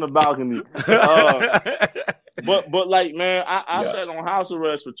hang me from the balcony. But like, man, I sat on house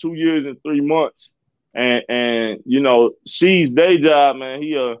arrest for 2 years and 3 months. And you know, C's day job, man,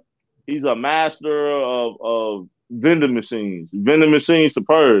 he's a master of vending machines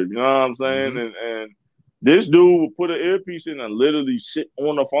superb, you know what I'm saying? Mm-hmm. And this dude would put an earpiece in and literally sit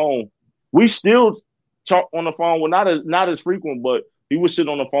on the phone. We still talk on the phone, well, not as frequent, but he would sit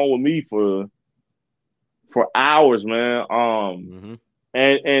on the phone with me for hours, man.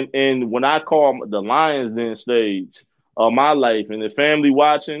 And when I call the Lions Den stage of my life and the family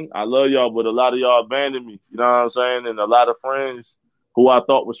watching, I love y'all, but a lot of y'all abandoned me. You know what I'm saying? And a lot of friends who I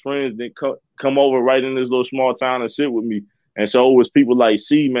thought was friends didn't come over right in this little small town and sit with me. And so it was people like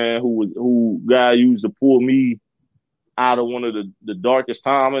C, man, who guy used to pull me out of one of the darkest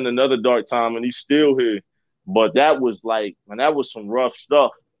time and another dark time, and he's still here. But that was like, man, that was some rough stuff,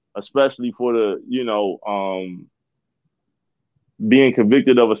 especially for the, being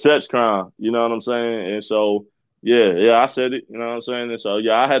convicted of a sex crime. You know what I'm saying? And so, yeah, I said it. You know what I'm saying? And so,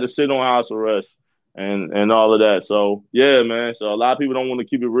 yeah, I had to sit on house arrest and all of that. So, yeah, man. So a lot of people don't want to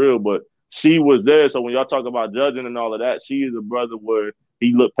keep it real, but she was there. So when y'all talk about judging and all of that, she is a brother where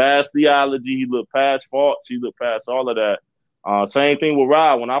he looked past theology, he looked past faults, he looked past all of that. Same thing with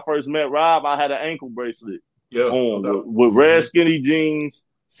Rob. When I first met Rob, I had an ankle bracelet on with red skinny jeans,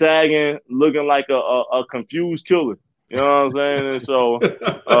 sagging, looking like a confused killer. You know what I'm saying? And so,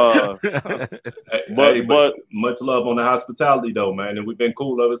 but much love on the hospitality though, man. And we've been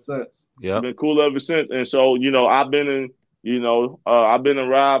cool ever since. Yeah, been cool ever since. And so, I've been in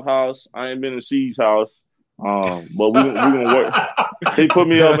Rob's house. I ain't been in C's house. But we gonna work. He put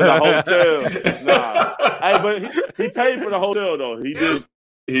me up in the hotel. Nah, but he paid for the hotel though. He did.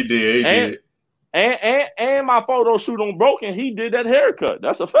 He did. And my photo shoot on Broken, he did that haircut.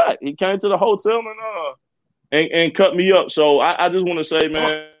 That's a fact. He came to the hotel and cut me up. So I just want to say,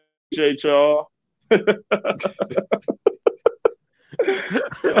 man, appreciate y'all.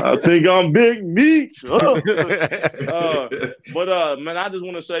 I think I'm Big Meech. But man, I just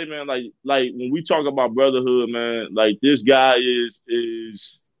want to say, man, like when we talk about brotherhood, man, like this guy is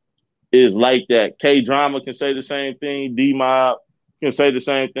like that. K Drama can say the same thing. D Mob can say the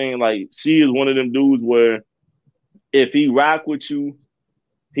same thing. Like, she is one of them dudes where if he rock with you,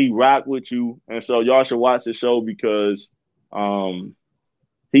 he rock with you. And so y'all should watch the show because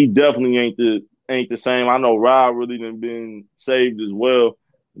he definitely ain't the same. I know Rob really done been saved as well.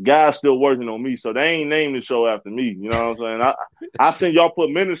 Guy's still working on me, so they ain't named the show after me. You know what I'm saying? I seen y'all put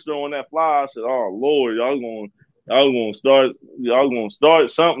Minister on that flyer. I said, "Oh Lord, y'all gonna start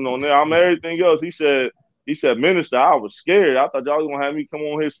something on there." I'm everything else. He said, Minister. I was scared. I thought y'all was gonna have me come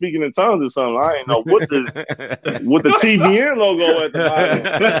on here speaking in tongues or something. I ain't know what the TBN logo at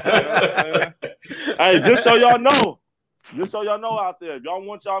the bottom. Hey, just so y'all know out there, if y'all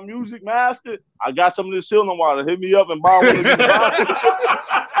want y'all music mastered, I got some of this healing water. Hit me up and buy one of these bottles.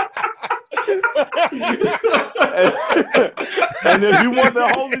 And if you want the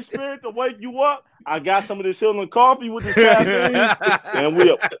Holy Spirit to wake you up, I got some of this healing coffee with this caffeine, and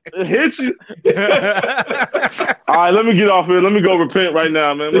we'll hit you. All right, let me get off here. Let me go repent right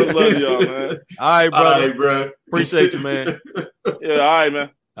now, man. Much love y'all, man. All right, brother. All right, bro. Appreciate you, man. Yeah, all right, man.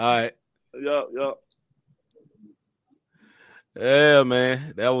 All right. Yup. Yeah,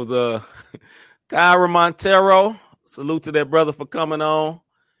 man. That was Kyra Montero. Salute to that brother for coming on.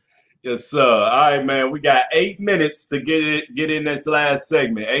 Yes, sir. All right, man. We got 8 minutes to get in this last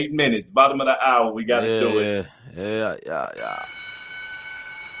segment. 8 minutes, bottom of the hour. We got to do it. Yeah.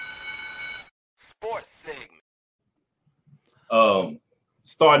 Sports segment.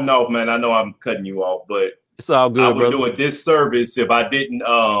 Starting off, man. I know I'm cutting you off, but it's all good, I would brother. do a disservice if I didn't.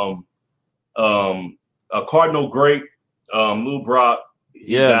 A Cardinal great, Lou Brock.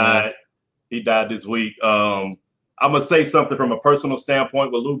 He died this week. I'm going to say something from a personal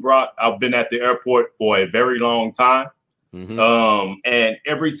standpoint with Lou Brock. I've been at the airport for a very long time. Mm-hmm. And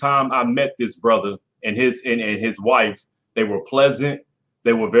every time I met this brother and his wife, they were pleasant.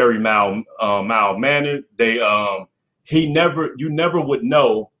 They were very mild-mannered. You never would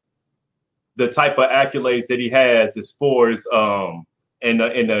know the type of accolades that he has as far as and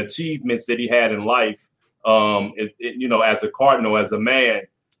the achievements that he had in life, as a Cardinal, as a man.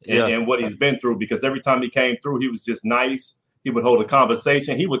 And what he's been through, because every time he came through, he was just nice. He would hold a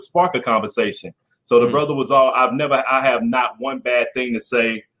conversation. He would spark a conversation. So the brother was I have not one bad thing to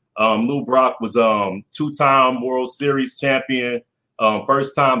say. Lou Brock was 2-time World Series champion,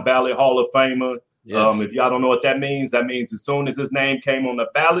 first-time ballot Hall of Famer. Yes. If y'all don't know what that means as soon as his name came on the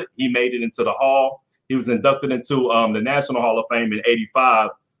ballot, he made it into the Hall. He was inducted into the National Hall of Fame in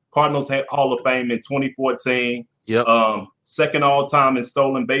 '85, Cardinals Hall of Fame in 2014. Yep. Second all time in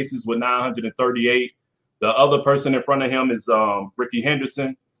stolen bases with 938. The other person in front of him is Ricky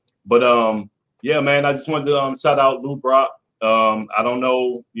Henderson. But man, I just wanted to shout out Lou Brock. I don't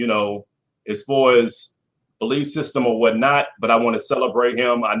know, as far as belief system or whatnot, but I want to celebrate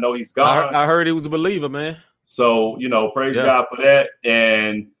him. I know he's gone. I heard he was a believer, man. So, praise God for that.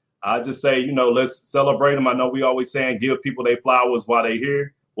 And I just say, let's celebrate him. I know we always saying give people their flowers while they're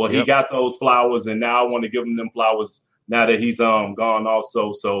here. Well, he got those flowers, and now I want to give him them flowers now that he's gone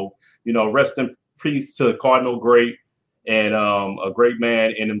also. So, rest in peace to Cardinal great and a great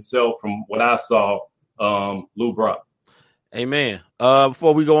man in himself from what I saw, Lou Brock. Amen.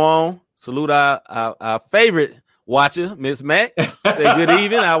 Before we go on, salute our favorite watcher, Miss Mac. Say good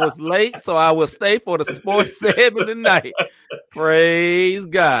evening. I was late, so I will stay for the sports segment tonight. Praise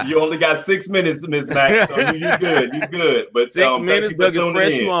God. You only got 6 minutes, Miss Mac, so you good. You good. But 6 minutes, thank Doug,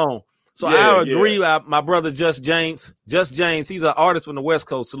 fresh you on. So Yeah, I agree. My brother Just James, he's an artist from the West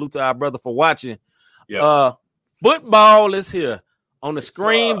Coast. Salute to our brother for watching. Yeah. Football is here on the Yes,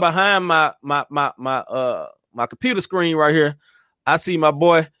 screen sir. behind my computer screen right here. I see my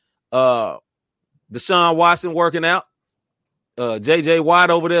boy Deshaun Watson working out. JJ Watt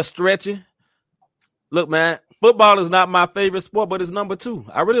over there stretching. Look, man, football is not my favorite sport, but it's number 2.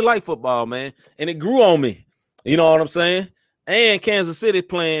 I really like football, man, and it grew on me. You know what I'm saying? And Kansas City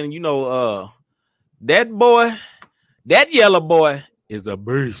playing, that yellow boy is a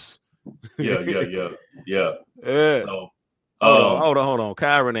beast. Yeah. So, Hold on.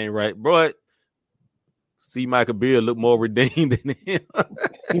 Kyron ain't right, bro. See Michael Beard look more redeemed than him.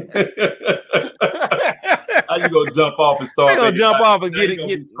 How you gonna jump off and start? They gonna jump off and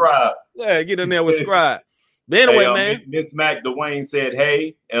get Scribe. Yeah, get in there with Scribe. But anyway, man, Miss Mac Dwayne said,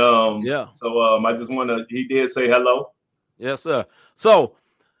 "Hey, yeah." So I just want to. He did say hello. Yes, sir. So,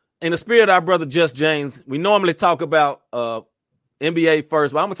 in the spirit of our brother Just James, we normally talk about NBA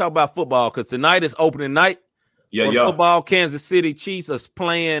first, but I'm gonna talk about football because tonight is opening night. Yeah. Football. Kansas City Chiefs is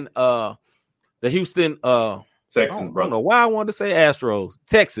playing the Houston Texans, I brother. don't know why I wanted to say Astros.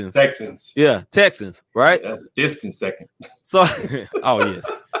 Texans. Yeah, Texans, right? That's a distant second. So,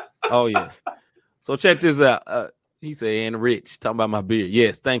 oh yes. So check this out. He said, and Rich, talking about my beard.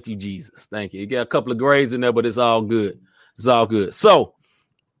 Yes, thank you, Jesus. Thank you. You got a couple of grades in there, but it's all good. It's all good. So,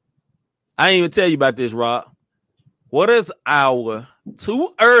 I didn't even tell you about this, Rob. What is our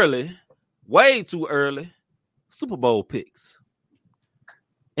way too early Super Bowl picks?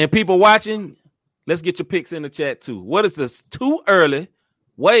 And people watching, let's get your picks in the chat too. What is this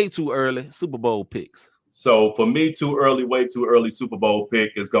way too early Super Bowl picks? So for me, way too early Super Bowl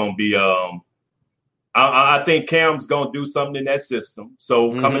pick is going to be I think Cam's going to do something in that system.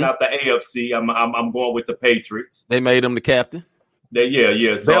 So coming out the AFC, I'm going with the Patriots. They made him the captain.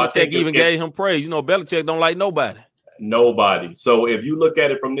 Yeah. So Belichick even gave him praise. Belichick don't like nobody. Nobody. So if you look at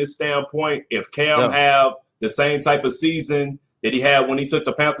it from this standpoint, if Cam have the same type of season that he had when he took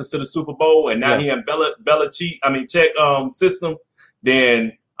the Panthers to the Super Bowl, and now he in Belichick system,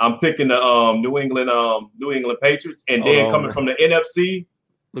 then I'm picking the New England Patriots. And then coming from the NFC,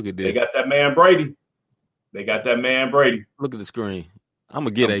 look at this. They got that man Brady. Look at the screen. I'm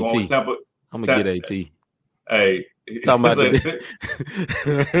gonna get AT. I'm gonna get AT. Hey, talking about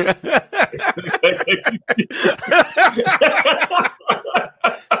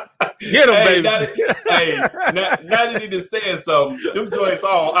get him, baby. Now that he just said something, them joints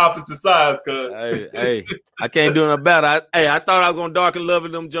all on opposite sides. Cause hey, I can't do nothing about it. I thought I was gonna darken love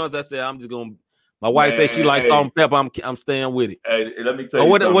with them joints. I said I'm just gonna. My wife said she likes salt and pepper. I'm staying with it. Hey, let me tell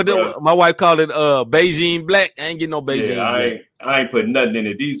you something. My wife called it Beijing black. I ain't getting no Beijing black. I ain't putting nothing in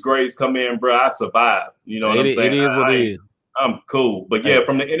it. These grades come in, bro. I survive. You know what I'm saying? It is what it is. I'm cool. But yeah,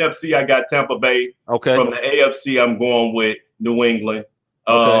 from the NFC, I got Tampa Bay. Okay. From the AFC, I'm going with New England.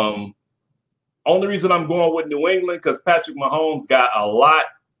 Okay. Only reason I'm going with New England because Patrick Mahomes got a lot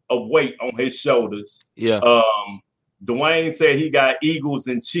of weight on his shoulders. Yeah. Dwayne said he got Eagles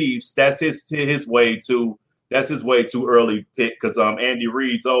and Chiefs. That's his way too. That's his way too early pick because Andy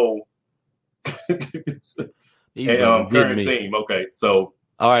Reid's old. Current team. Okay, so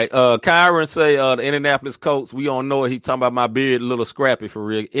all right. Kyron say the Indianapolis Colts. We don't know it. He talking about my beard a little scrappy for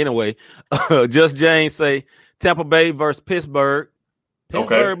real. Anyway, Just James say Tampa Bay versus Pittsburgh.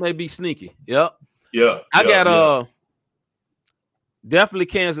 Pittsburgh may be sneaky. Yep. Yeah. I got definitely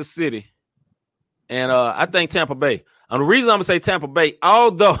Kansas City. And I think Tampa Bay. And the reason I'm gonna say Tampa Bay,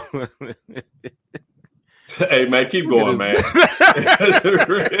 although hey man, keep going, man.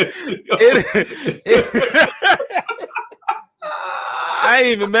 I ain't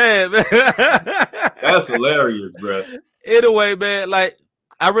even mad, man. That's hilarious, bro. Anyway, man, like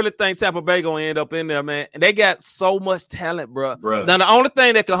I really think Tampa Bay gonna end up in there, man. And they got so much talent, bro. Now the only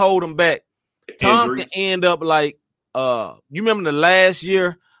thing that can hold them back, Tom can end up like you remember the last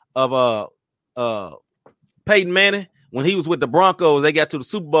year of Peyton Manning when he was with the Broncos, they got to the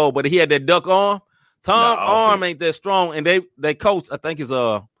Super Bowl, but he had that duck arm. Tom's arm ain't that strong, and they coach, I think is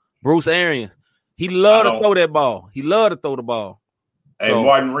Bruce Arians. He loved to throw that ball. He loved to throw the ball. And so,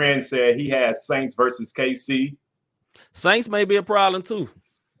 Martin Wren said he has Saints versus KC. Saints may be a problem too.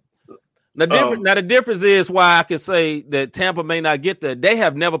 Now the difference is why I can say that Tampa may not get there. They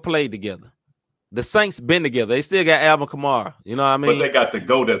have never played together. The Saints been together. They still got Alvin Kamara. You know what I mean? But they got the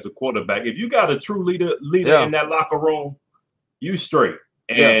GOAT as a quarterback. If you got a true leader in that locker room, you straight.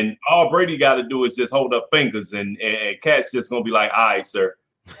 And all Brady got to do is just hold up fingers, and Cat's just gonna be like, "All right, sir,"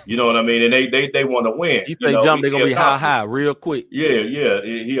 you know what I mean? And they want to win. He say jump, they're gonna be high real quick. Yeah,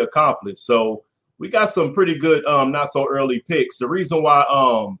 he accomplished. So we got some pretty good, not so early picks. The reason why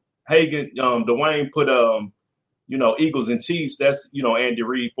Hagan, Dwayne put Eagles and Chiefs. That's Andy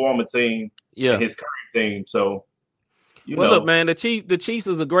Reid former team, and his current team. So look, man, the Chiefs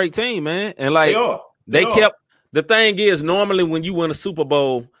is a great team, man, and like they kept. The thing is, normally when you win a Super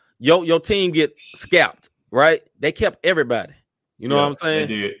Bowl, your team get scalped, right? They kept everybody. You know what I'm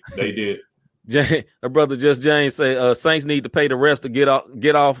saying? They did. Our brother Just James say Saints need to pay the rest to get over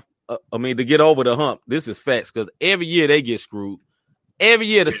the hump. This is facts because every year they get screwed. Every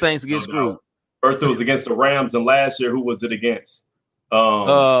year the Saints get screwed. First it was against the Rams, and last year who was it against? It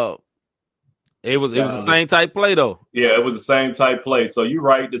was the same type play though. Yeah, it was the same type play. So you're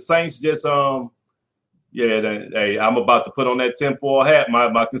right. The Saints just hey, I'm about to put on that tinfoil hat.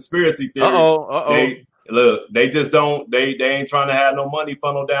 My conspiracy theory. They just don't. They ain't trying to have no money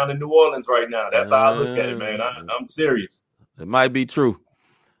funneled down in New Orleans right now. That's how I look at it, man. I'm serious. It might be true.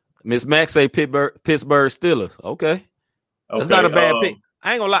 Miss Max say Pittsburgh Steelers. Okay, that's not a bad pick.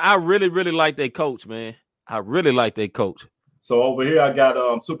 I ain't gonna lie. I really, really like their coach, man. I really like their coach. So over here, I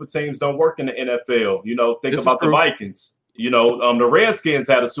got super teams don't work in the NFL. Think about the Vikings. The Redskins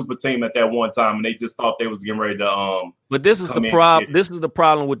had a super team at that one time, and they just thought they was getting ready to. But this is the problem. This is the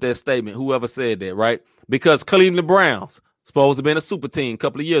problem with that statement. Whoever said that, right? Because Cleveland Browns supposed to have been a super team a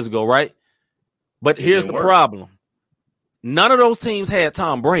couple of years ago, right? But here's the problem: none of those teams had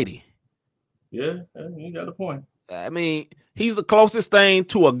Tom Brady. Yeah, you got a point. I mean, he's the closest thing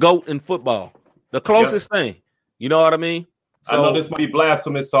to a GOAT in football. The closest thing. You know what I mean? So, I know this might be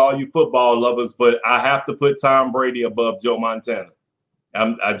blasphemous to all you football lovers, but I have to put Tom Brady above Joe Montana.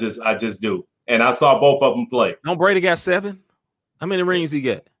 I just do. And I saw both of them play. No, Brady got 7. How many rings he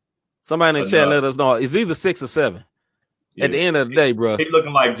got? Somebody in the chat let us know. It's either 6 or 7. Yeah. At the end of the day, bro. He's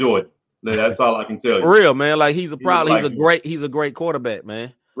looking like Jordan. That's all I can tell you. For real, man. Like he's a problem. He's a great quarterback,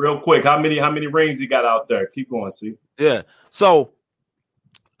 man. Real quick, how many rings he got out there? Keep going, see. Yeah. So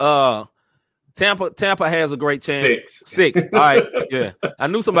Tampa has a great chance. 6. All right. Yeah. I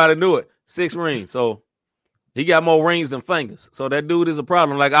knew somebody knew it. 6 rings. So he got more rings than fingers. So that dude is a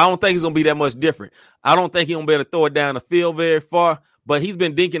problem. Like, I don't think he's going to be that much different. I don't think he's going to be able to throw it down the field very far, but he's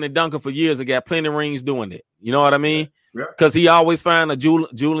been dinking and dunking for years and got plenty of rings doing it. You know what I mean? Because he always find a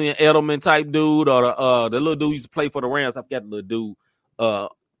Julian Edelman type dude or the little dude used to play for the Rams. I forgot the little dude.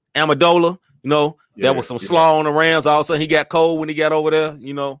 Amendola, there was some slaw on the Rams. All of a sudden he got cold when he got over there,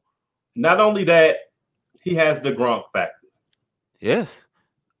 Not only that, he has the Gronk factor. Yes.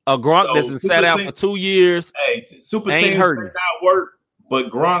 A Gronk that's sat out for 2 years. Hey, super teams may not work, but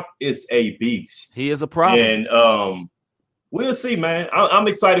Gronk is a beast. He is a problem. And we'll see, man. I'm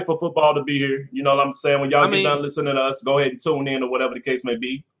excited for football to be here. You know what I'm saying? When y'all get done listening to us, go ahead and tune in or whatever the case may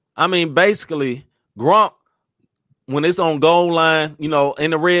be. I mean, basically, Gronk, when it's on goal line, in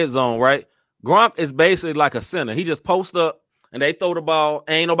the red zone, right? Gronk is basically like a center. He just posts up and they throw the ball.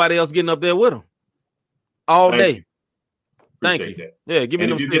 Ain't nobody else getting up there with him all day. Thank you. That. Yeah, give me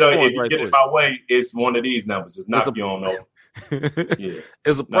them 6 points if you get it my way, it's one of these numbers. It's not you don't know. Yeah,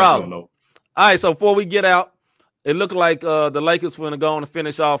 it's a problem. All right, so before we get out, it looked like the Lakers were going to go on and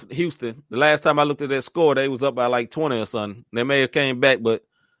finish off Houston. The last time I looked at that score, they was up by like 20 or something. They may have came back, but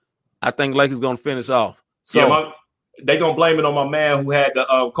I think Lakers going to finish off. So they going to blame it on my man who had the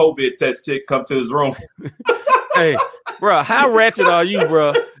COVID test chick come to his room. Hey, bro, how ratchet are you,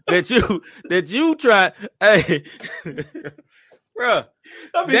 bro? That you try. Hey, bro,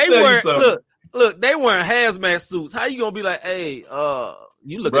 they weren't look. They weren't hazmat suits. How you gonna be like, hey,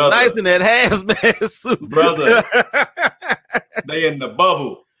 you looking nice in that hazmat suit, brother? They in the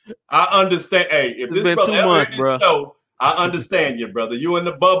bubble. I understand. Hey, if it's this been brother 2 months, bro. Show, I understand you, brother. You in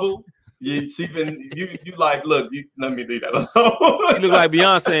the bubble. You like, look, let me leave that alone. You look like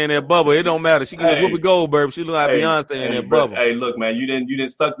Beyonce in that bubble. It don't matter. She can Whoopi Goldberg. She look like Beyonce in that bubble. Hey, look, man, you didn't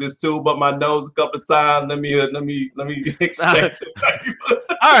stuck this tube up my nose a couple of times. Let me expect it.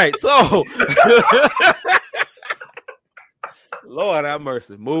 All right, so Lord have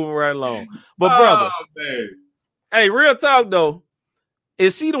mercy. Moving right along. But brother, man. Hey, real talk though.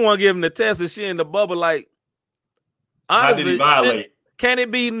 Is she the one giving the test? Is she in the bubble? Like, honestly, how did he violate? Can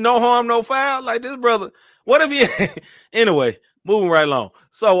it be no harm, no foul? Like this brother. What if he anyway, moving right along.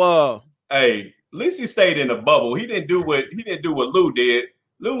 So hey, at least he stayed in the bubble. He didn't do what Lou did.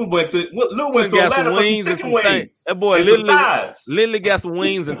 Lou went to got some wings and some things. That boy literally got some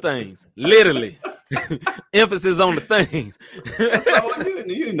wings and things. Literally. Emphasis on the things.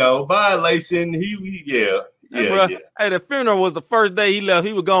 So violation. Hey, bro. Hey, the funeral was the first day he left.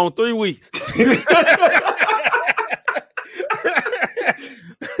 He was gone 3 weeks.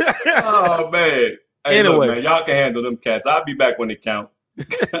 Oh man. Hey, Anyway. look, man, y'all can handle them cats. I'll be back when they count.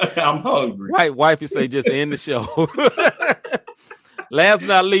 I'm hungry. Right, wifey say just to end the show. Last but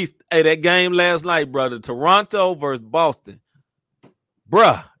not least, hey, that game last night, brother. Toronto versus Boston.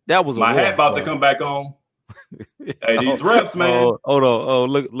 Bruh, that was My a war, hat about bro. to come back on. Hey, these reps, man. Oh, hold on. Oh,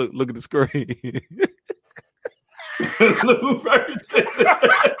 look at the screen. Lou Ferguson.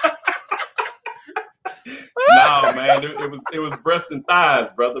 No, man, it was breasts and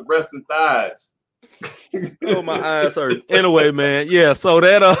thighs, brother. Breasts and thighs. Oh, my eyes hurt. Anyway, man, yeah. So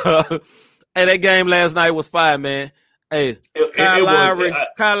that hey, that game last night was fire, man. Hey, Kyle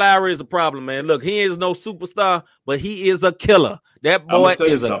Lowry is a problem, man. Look, he is no superstar, but he is a killer. That boy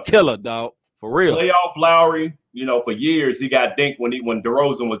is a killer, dog. For real. Playoff Lowry, for years he got dinked when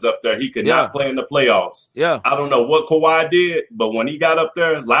DeRozan was up there. He could not play in the playoffs. Yeah. I don't know what Kawhi did, but when he got up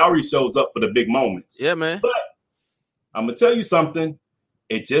there, Lowry shows up for the big moments. Yeah, man. But I'm gonna tell you something.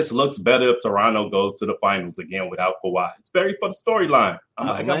 It just looks better if Toronto goes to the finals again without Kawhi. It's very for the storyline.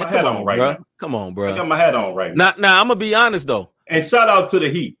 I got my hat on right now. Come on, bro. I got my hat on right now. Now, I'm gonna be honest though. And shout out to the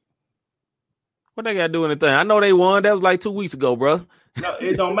Heat. What they got to do anything? I know they won. That was like 2 weeks ago, bro. No,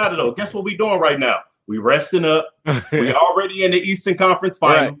 it don't matter though. Guess what we doing right now? We resting up. We already in the Eastern Conference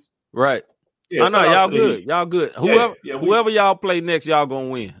Finals. Right. Yeah, I know shout out y'all to the good. Heat. Y'all good. Yeah, Whoever y'all play next, y'all gonna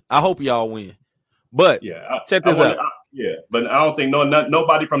win. I hope y'all win. But check this out. But I don't think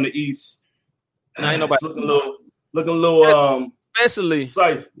nobody from the East. Ain't nobody looking a little especially.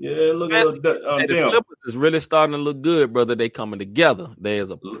 Looking a little The Clippers is really starting to look good, brother. They coming together.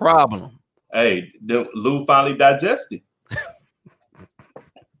 There's a problem. Hey, Lou finally digested.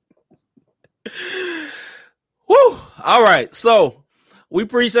 Woo! All right, so we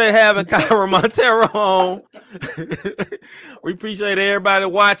appreciate having Kyra Montero on. We appreciate everybody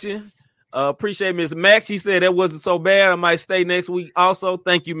watching. Appreciate Miss Mac. She said that wasn't so bad. I might stay next week. Also,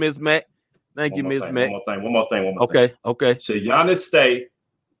 thank you, Miss Mac. Thank you, Miss Mac. One more thing. Okay. Should Giannis stay,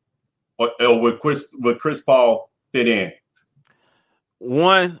 or would Chris Paul fit in?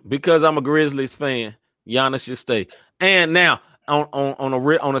 One, because I'm a Grizzlies fan, Giannis should stay. And now,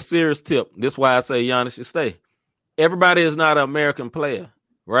 on a serious tip, this is why I say Giannis should stay. Everybody is not an American player,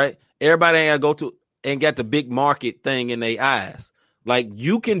 right? Everybody ain't got the big market thing in their eyes. Like,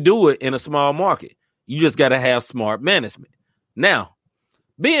 you can do it in a small market. You just got to have smart management. Now,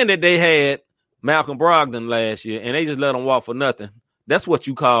 being that they had Malcolm Brogdon last year and they just let him walk for nothing, that's what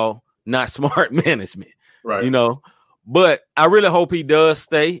you call not smart management, right? But I really hope he does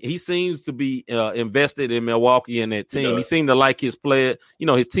stay. He seems to be invested in Milwaukee and that team. He seemed to like his player,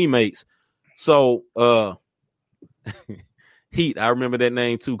 his teammates. So, Heat, I remember that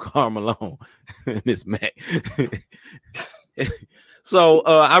name too, Karl Malone, Miss Mac. So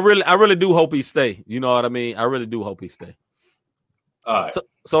I really do hope he stay. You know what I mean? I really do hope he stay. All right.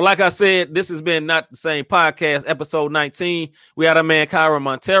 So like I said, this has been Not the Same Podcast, episode 19. We had our man Kyra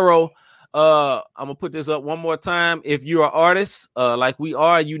Montero. I'm gonna put this up one more time. If you're an artist, like we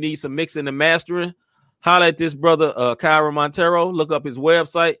are, you need some mixing and mastering, holler at this brother Kyra Montero. Look up his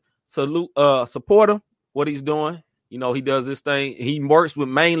website. Support him, what he's doing. He does this thing. He works with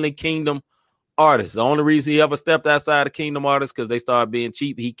mainly Kingdom artists. The only reason he ever stepped outside of Kingdom artists because they started being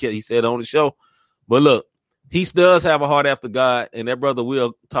cheap. He said on the show. But look, he does have a heart after God, and that brother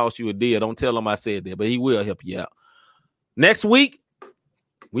will toss you a deal. Don't tell him I said that, but he will help you out. Next week,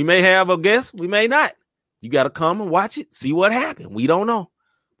 we may have a guest. We may not. You got to come and watch it, see what happened. We don't know.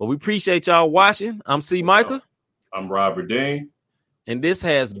 But we appreciate y'all watching. I'm C. Micah. I'm Robert Dean. And this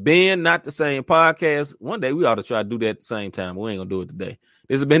has been Not the Same Podcast. One day we ought to try to do that at the same time. We ain't going to do it today.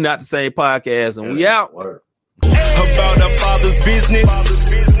 This has been Not the Same Podcast, and we out. About our Father's business.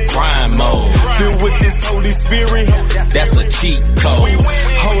 Crime mode. Filled with this Holy Spirit. That's a cheat code.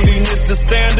 Holiness the standard.